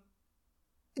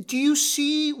 Do you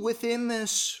see within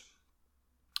this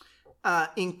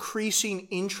increasing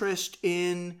interest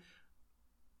in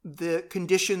the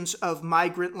conditions of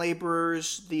migrant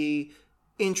laborers, the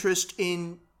interest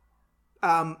in,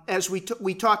 as we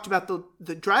talked about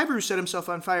the driver who set himself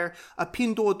on fire, a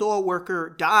Pinduoduo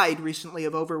worker died recently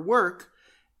of overwork,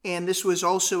 and this was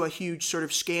also a huge sort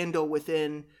of scandal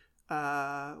within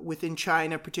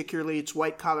China, particularly its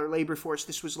white-collar labor force.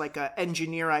 This was like an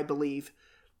engineer, I believe,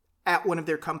 at one of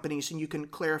their companies, and you can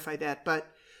clarify that. But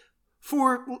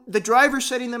for the driver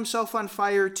setting themselves on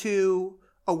fire to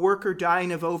a worker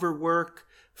dying of overwork,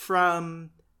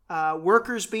 from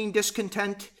workers being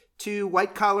discontent to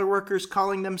white-collar workers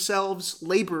calling themselves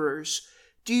laborers,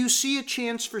 do you see a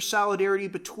chance for solidarity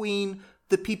between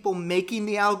the people making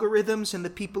the algorithms and the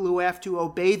people who have to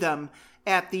obey them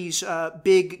at these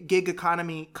big gig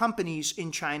economy companies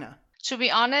in China? To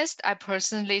be honest, I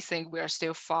personally think we are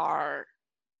still far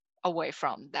away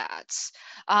from that.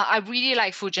 I really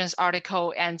like Fu Zheng's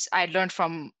article, and I learned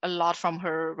a lot from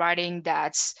her writing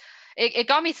that it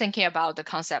got me thinking about the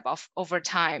concept of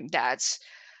overtime, that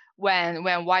when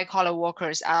white collar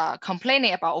workers are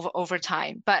complaining about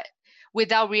overtime, but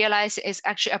without realizing it's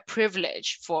actually a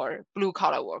privilege for blue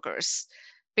collar workers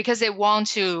because they want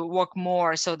to work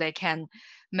more so they can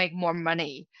make more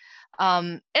money.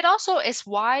 It also is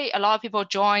why a lot of people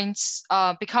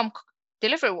become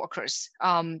delivery workers,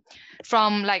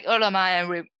 from like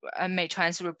Ele.me and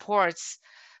Meituan's reports.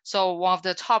 So one of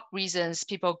the top reasons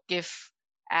people give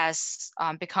as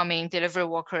becoming delivery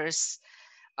workers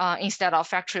instead of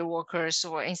factory workers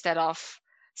or instead of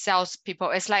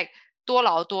salespeople, it's like 多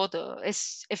劳多得.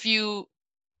 It's if you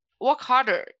work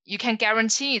harder, you can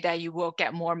guarantee that you will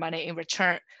get more money in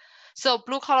return. So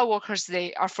blue collar workers,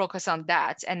 they are focused on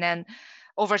that, and then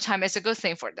overtime is a good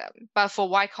thing for them. But for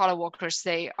white collar workers,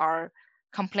 they are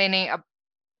complaining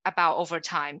about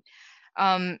overtime.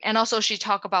 And also she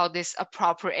talked about this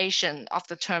appropriation of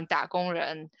the term 打工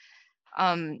人.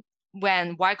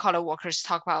 When white collar workers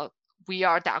talk about we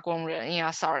are 打工人 in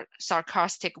a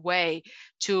sarcastic way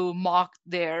to mock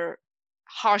their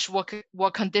harsh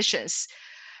work conditions,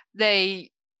 they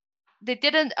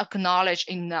didn't acknowledge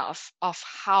enough of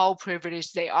how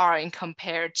privileged they are in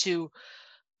compared to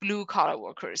blue collar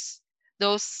workers.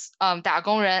 Those 打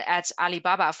工人 at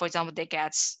Alibaba, for example, they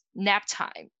get nap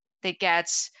time, they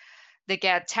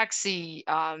get taxi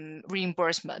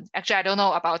reimbursement. Actually, I don't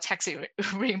know about taxi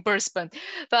reimbursement,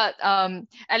 but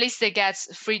at least they get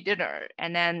free dinner,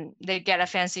 and then they get a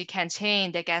fancy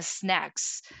canteen, they get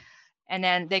snacks, and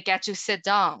then they get to sit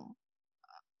down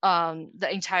the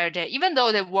entire day. Even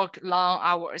though they work long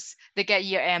hours, they get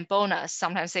year-end bonus.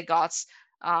 Sometimes they got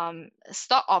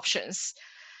stock options.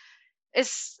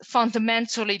 It's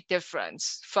fundamentally different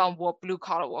from what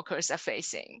blue-collar workers are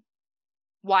facing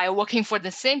while working for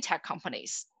the same tech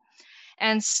companies.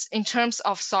 And in terms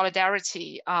of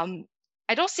solidarity, I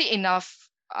don't see enough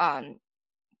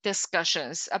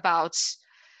discussions about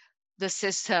the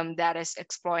system that is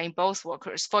exploring both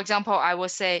workers. For example, I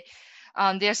would say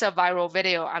there's a viral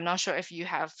video, I'm not sure if you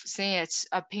have seen it,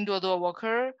 a Pinduoduo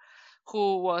worker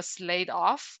who was laid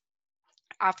off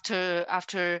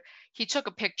after he took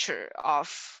a picture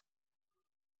of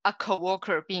a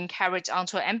co-worker being carried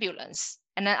onto an ambulance.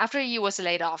 And then after he was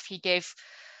laid off, he gave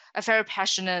a very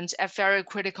passionate, a very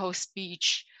critical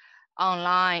speech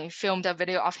online, filmed a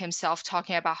video of himself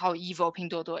talking about how evil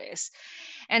Pinduoduo is.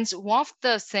 And one of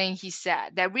the things he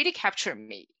said that really captured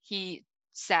me, he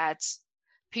said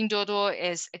Pinduoduo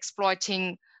is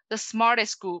exploiting the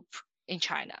smartest group in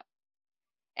China.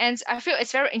 And I feel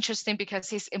it's very interesting because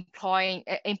he's implying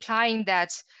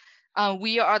that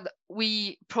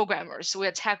we programmers, we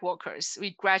are tech workers,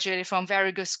 we graduated from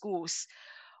very good schools,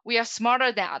 we are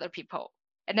smarter than other people.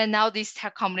 And then now these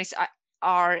tech companies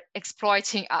are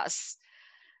exploiting us.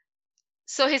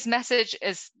 So his message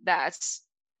is that,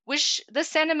 which the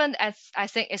sentiment I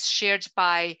think is shared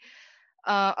by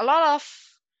a lot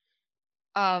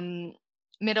of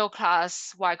middle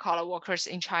class white collar workers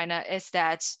in China, is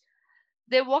that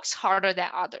they work harder than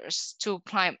others to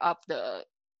climb up the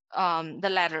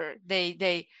ladder.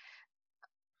 They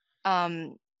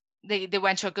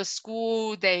went to a good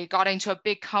school, they got into a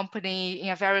big company in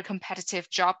a very competitive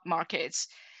job market.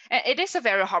 And it is a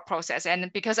very hard process.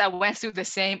 And because I went through the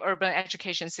same urban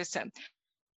education system,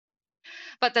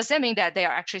 but does that mean that they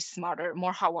are actually smarter,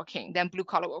 more hardworking than blue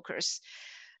collar workers?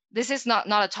 This is not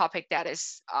a topic that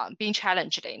is being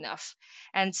challenged enough.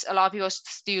 And a lot of people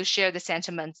still share the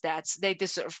sentiment that they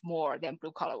deserve more than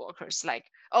blue collar workers. Like,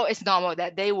 oh, it's normal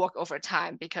that they work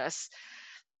overtime because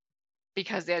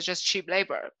they're just cheap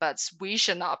labor, but we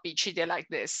should not be treated like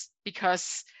this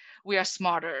because we are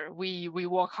smarter, we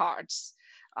work hard,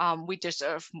 we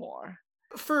deserve more.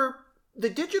 For the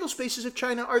digital spaces of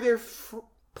China, are there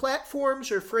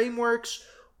platforms or frameworks,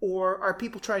 or are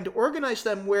people trying to organize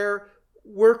them where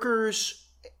workers,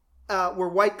 where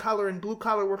white collar and blue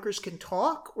collar workers can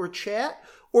talk or chat,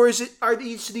 or are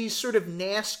these sort of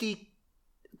nasty?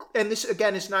 And this,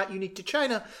 again, is not unique to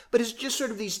China, but it's just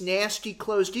sort of these nasty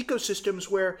closed ecosystems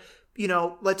where,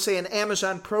 let's say an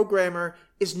Amazon programmer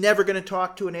is never going to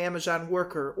talk to an Amazon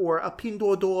worker, or a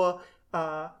Pinduoduo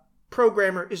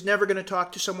programmer is never going to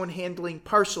talk to someone handling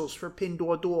parcels for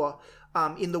Pinduoduo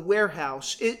in the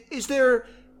warehouse. Is there,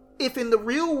 if in the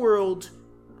real world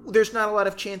there's not a lot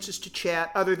of chances to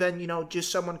chat other than,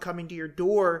 just someone coming to your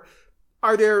door,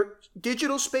 are there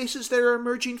digital spaces that are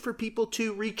emerging for people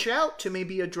to reach out to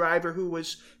maybe a driver who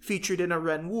was featured in a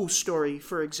Renwu story,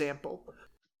 for example?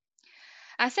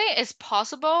 I think it's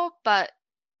possible, but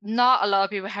not a lot of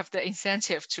people have the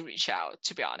incentive to reach out,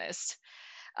 to be honest.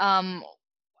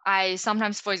 I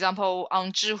sometimes, for example,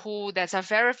 on Zhihu, that's a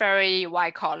very, very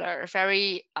white collar,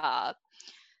 very a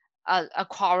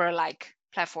Quora-like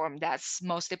platform that's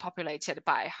mostly populated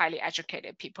by highly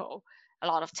educated people, a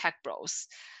lot of tech bros.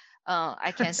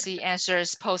 I can see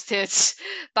answers posted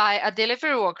by a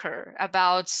delivery worker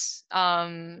about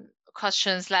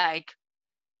questions like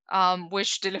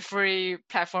which delivery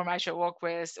platform I should work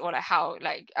with, or like how,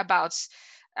 like, about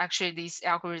actually these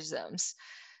algorithms.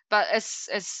 But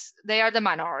it's they are the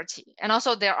minority, and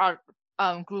also there are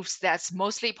groups that's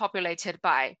mostly populated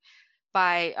by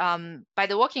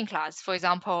the working class. For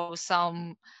example,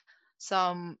 some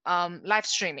live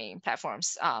streaming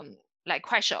platforms like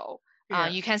Kuaishou.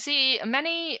 You can see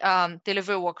many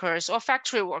delivery workers or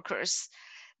factory workers.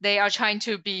 They are trying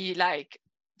to be like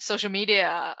social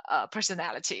media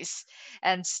personalities,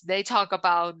 and they talk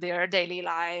about their daily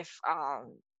life,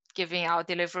 giving out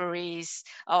deliveries.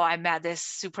 Oh, I met this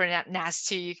super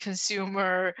nasty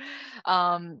consumer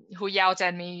who yelled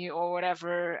at me or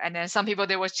whatever. And then some people,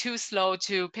 they were too slow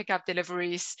to pick up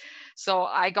deliveries, so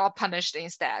I got punished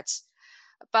instead.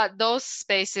 But those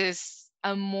spaces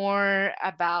are more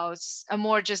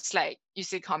just like you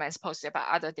see comments posted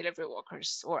about other delivery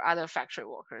workers or other factory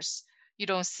workers. You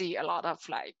don't see a lot of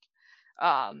like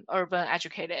urban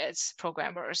educated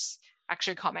programmers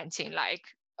actually commenting like,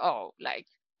 oh, like,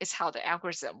 it's how the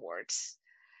algorithm works.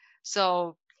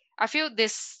 So I feel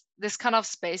this kind of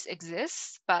space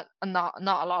exists, but not a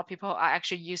lot of people are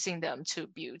actually using them to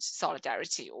build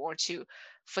solidarity or to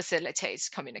facilitate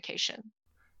communication.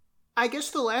 I guess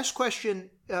the last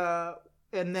question,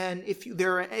 and then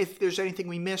if there's anything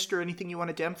we missed or anything you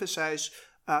wanted to emphasize,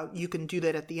 you can do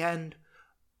that at the end.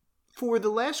 For the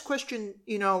last question,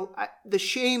 the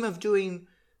shame of doing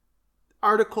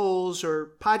articles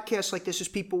or podcasts like this is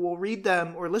people will read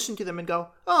them or listen to them and go,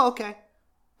 oh, okay.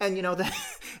 And, that,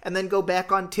 and then go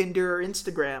back on Tinder or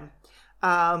Instagram.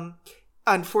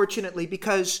 Unfortunately,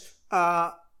 because,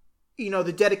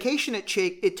 the dedication it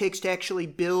takes to actually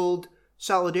build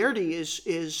solidarity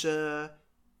is a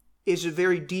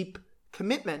very deep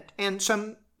commitment. And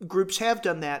some groups have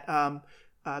done that.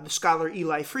 The scholar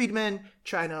Eli Friedman,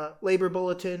 China Labor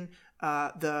Bulletin,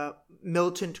 the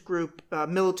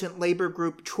militant labor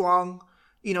group Chuang.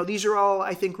 These are all,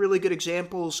 I think, really good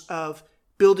examples of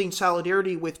building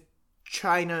solidarity with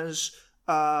China's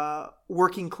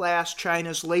working class,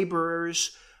 China's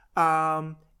laborers,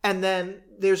 And then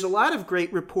there's a lot of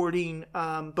great reporting,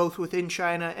 both within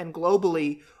China and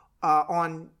globally,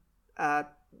 on uh,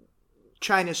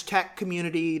 China's tech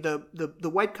community, the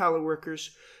white collar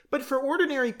workers. But for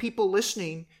ordinary people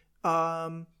listening,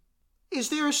 is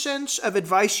there a sense of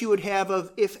advice you would have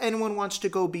of if anyone wants to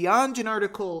go beyond an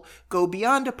article, go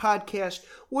beyond a podcast?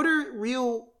 What are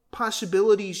real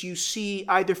possibilities you see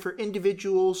either for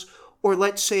individuals or,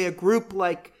 let's say, a group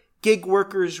like Gig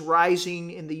Workers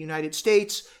Rising in the United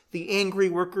States, the Angry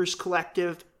Workers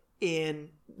Collective in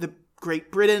the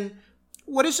Great Britain?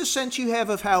 What is the sense you have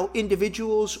of how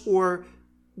individuals or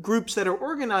groups that are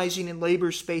organizing in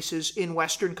labor spaces in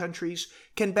Western countries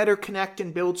can better connect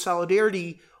and build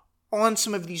solidarity on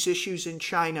some of these issues in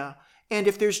China? And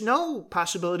if there's no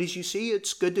possibilities you see,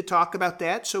 it's good to talk about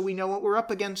that so we know what we're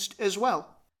up against as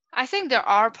well. I think there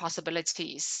are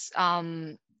possibilities.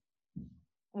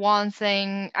 One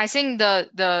thing, I think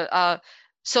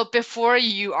so before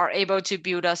you are able to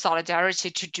build a solidarity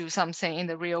to do something in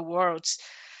the real world,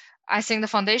 I think the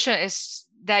foundation is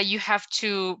that you have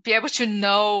to be able to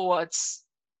know what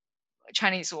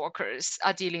Chinese workers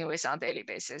are dealing with on a daily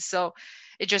basis. So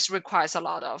it just requires a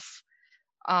lot of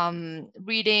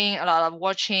reading, a lot of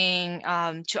watching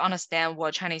to understand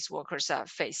what Chinese workers are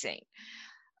facing.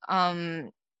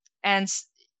 And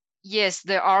yes,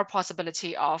 there are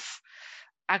possibility of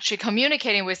actually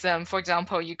communicating with them. For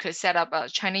example, you could set up a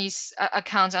Chinese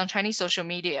account on Chinese social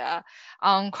media,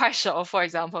 on Kuaishou, for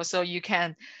example, so you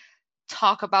can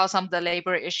talk about some of the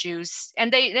labor issues,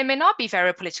 and they may not be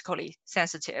very politically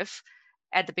sensitive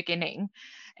at the beginning.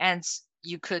 And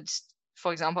you could,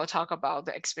 for example, talk about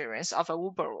the experience of a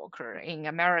Uber worker in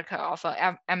America, of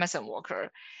an Amazon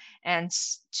worker, and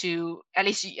to at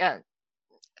least,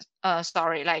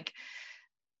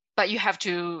 but you have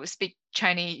to speak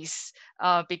Chinese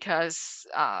because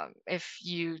if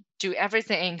you do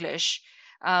everything English,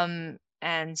 and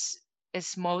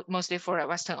it's mostly for a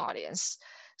Western audience.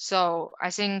 So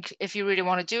I think if you really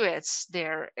want to do it,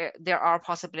 there are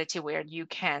possibility where you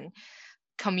can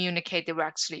communicate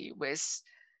directly with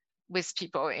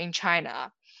people in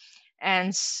China.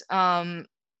 And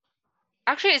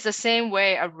actually, it's the same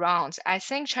way around. I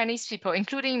think Chinese people,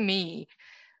 including me,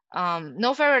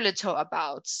 know very little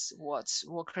about what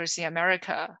workers in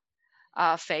America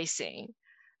are facing.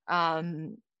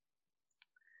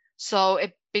 So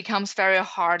it becomes very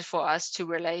hard for us to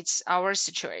relate our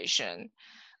situation,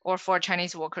 or for a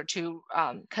Chinese worker to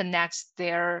connect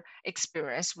their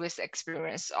experience with the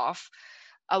experience of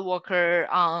a worker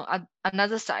on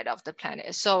another side of the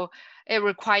planet. So it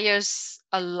requires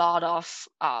a lot of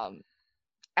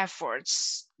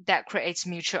efforts that creates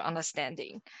mutual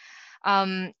understanding.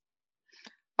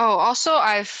 Also,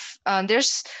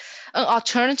 there's an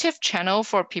alternative channel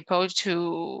for people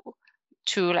to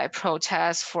like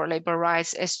protest for labor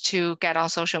rights is to get on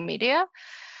social media.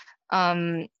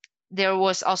 There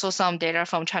was also some data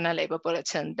from China Labor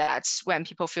Bulletin that when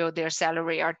people feel their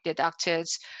salary are deducted,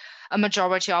 a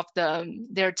majority of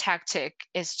their tactic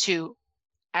is to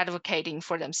advocating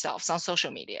for themselves on social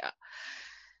media.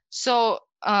 So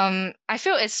I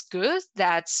feel it's good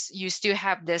that you still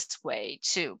have this way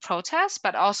to protest,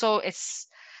 but also it's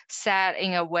sad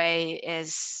in a way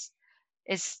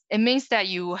it means that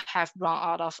you have run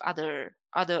out of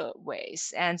other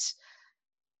ways. And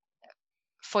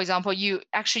for example, you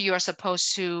are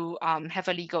supposed to have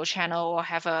a legal channel or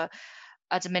have a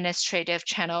administrative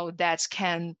channel that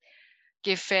can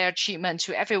give fair treatment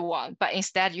to everyone, but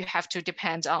instead you have to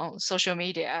depend on social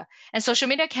media. And social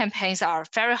media campaigns are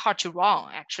very hard to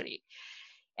run, actually.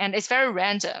 And it's very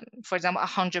random. For example,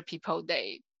 100 people,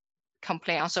 they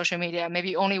complain on social media,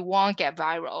 maybe only one get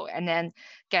viral and then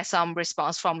get some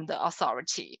response from the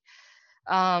authority.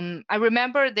 I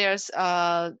remember there's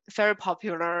a very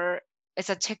popular, it's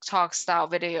a TikTok style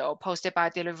video posted by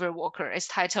a delivery worker. It's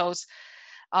titled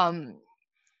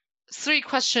 3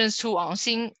 questions to Wang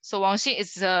Xin. So Wang Xin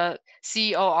is the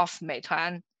CEO of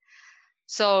Meituan.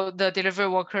 So the delivery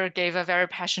worker gave a very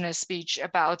passionate speech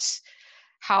about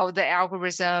how the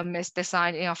algorithm is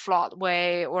designed in a flawed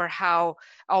way, or how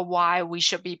or why we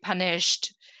should be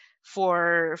punished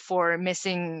for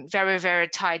missing very, very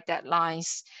tight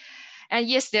deadlines. And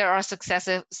yes, there are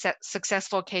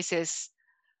successful cases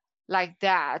like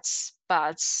that,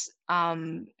 but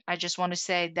I just want to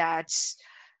say that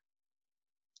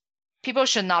people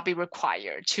should not be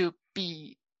required to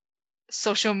be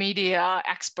social media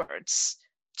experts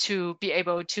to be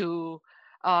able to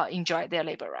enjoy their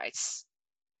labor rights.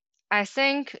 I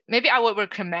think maybe I would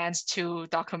recommend 2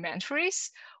 documentaries.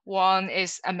 One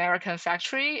is American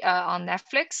Factory on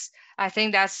Netflix. I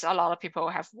think that's a lot of people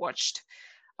have watched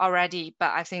already,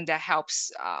 but I think that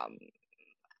helps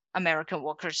American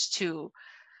workers to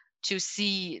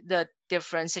see the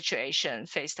different situation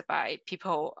faced by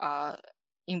people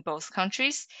in both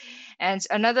countries. And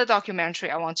another documentary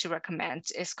I want to recommend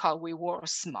is called We Were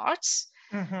Smart.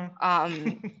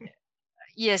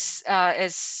 Yes,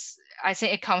 I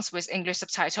think it comes with English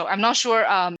subtitle. I'm not sure.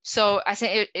 So I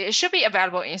think it should be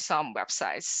available in some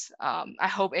websites. I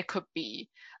hope it could be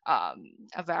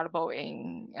available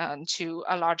to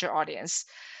a larger audience.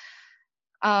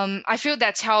 I feel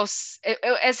that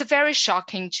it's very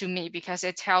shocking to me because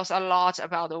it tells a lot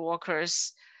about the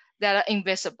workers that are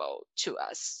invisible to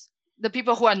us, the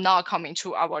people who are not coming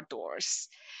to our doors.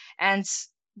 And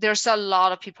there are still a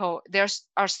lot of people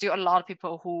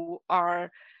who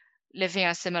are living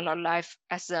a similar life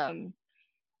as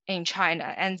in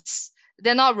China. And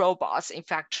they're not robots in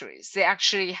factories. They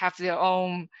actually have their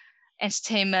own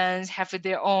entertainment, have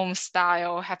their own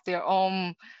style, have their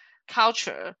own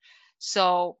culture.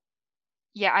 So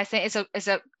yeah, I think it's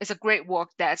a great work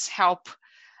that's helped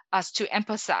us to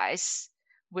empathize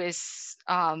with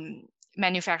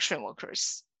manufacturing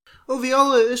workers. Well,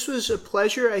 Viola, this was a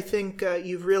pleasure. I think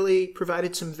you've really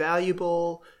provided some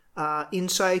valuable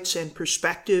insights and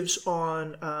perspectives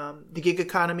on the gig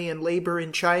economy and labor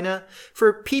in China.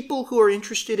 For people who are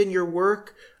interested in your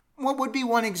work, what would be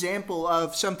one example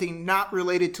of something not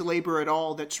related to labor at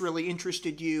all that's really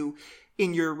interested you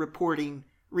in your reporting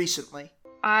recently?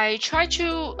 I try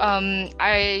to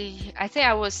I think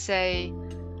I would say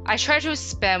I try to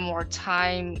spend more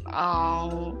time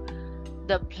on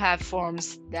the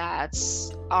platforms that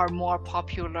are more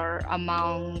popular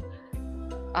among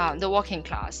the working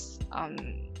class.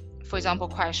 For example,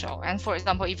 Kuaishou, and for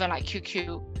example, even like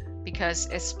QQ, because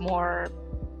it's more,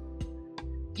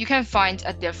 you can find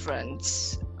a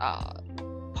different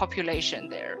population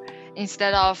there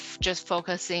instead of just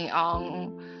focusing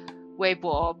on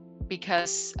Weibo,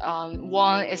 because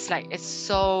one is like it's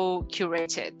so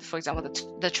curated. For example,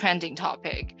 the trending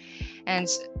topic, and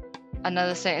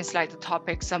another thing is like the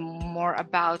topics are more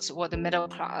about what the middle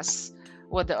class,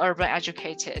 what the urban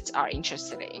educated are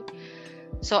interested in.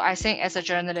 So I think as a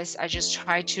journalist, I just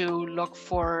try to look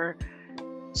for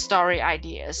story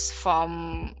ideas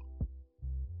from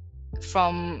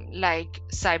like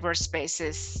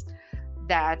cyberspaces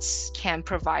that can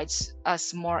provide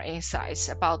us more insights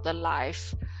about the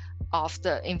life of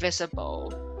the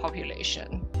invisible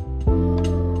population.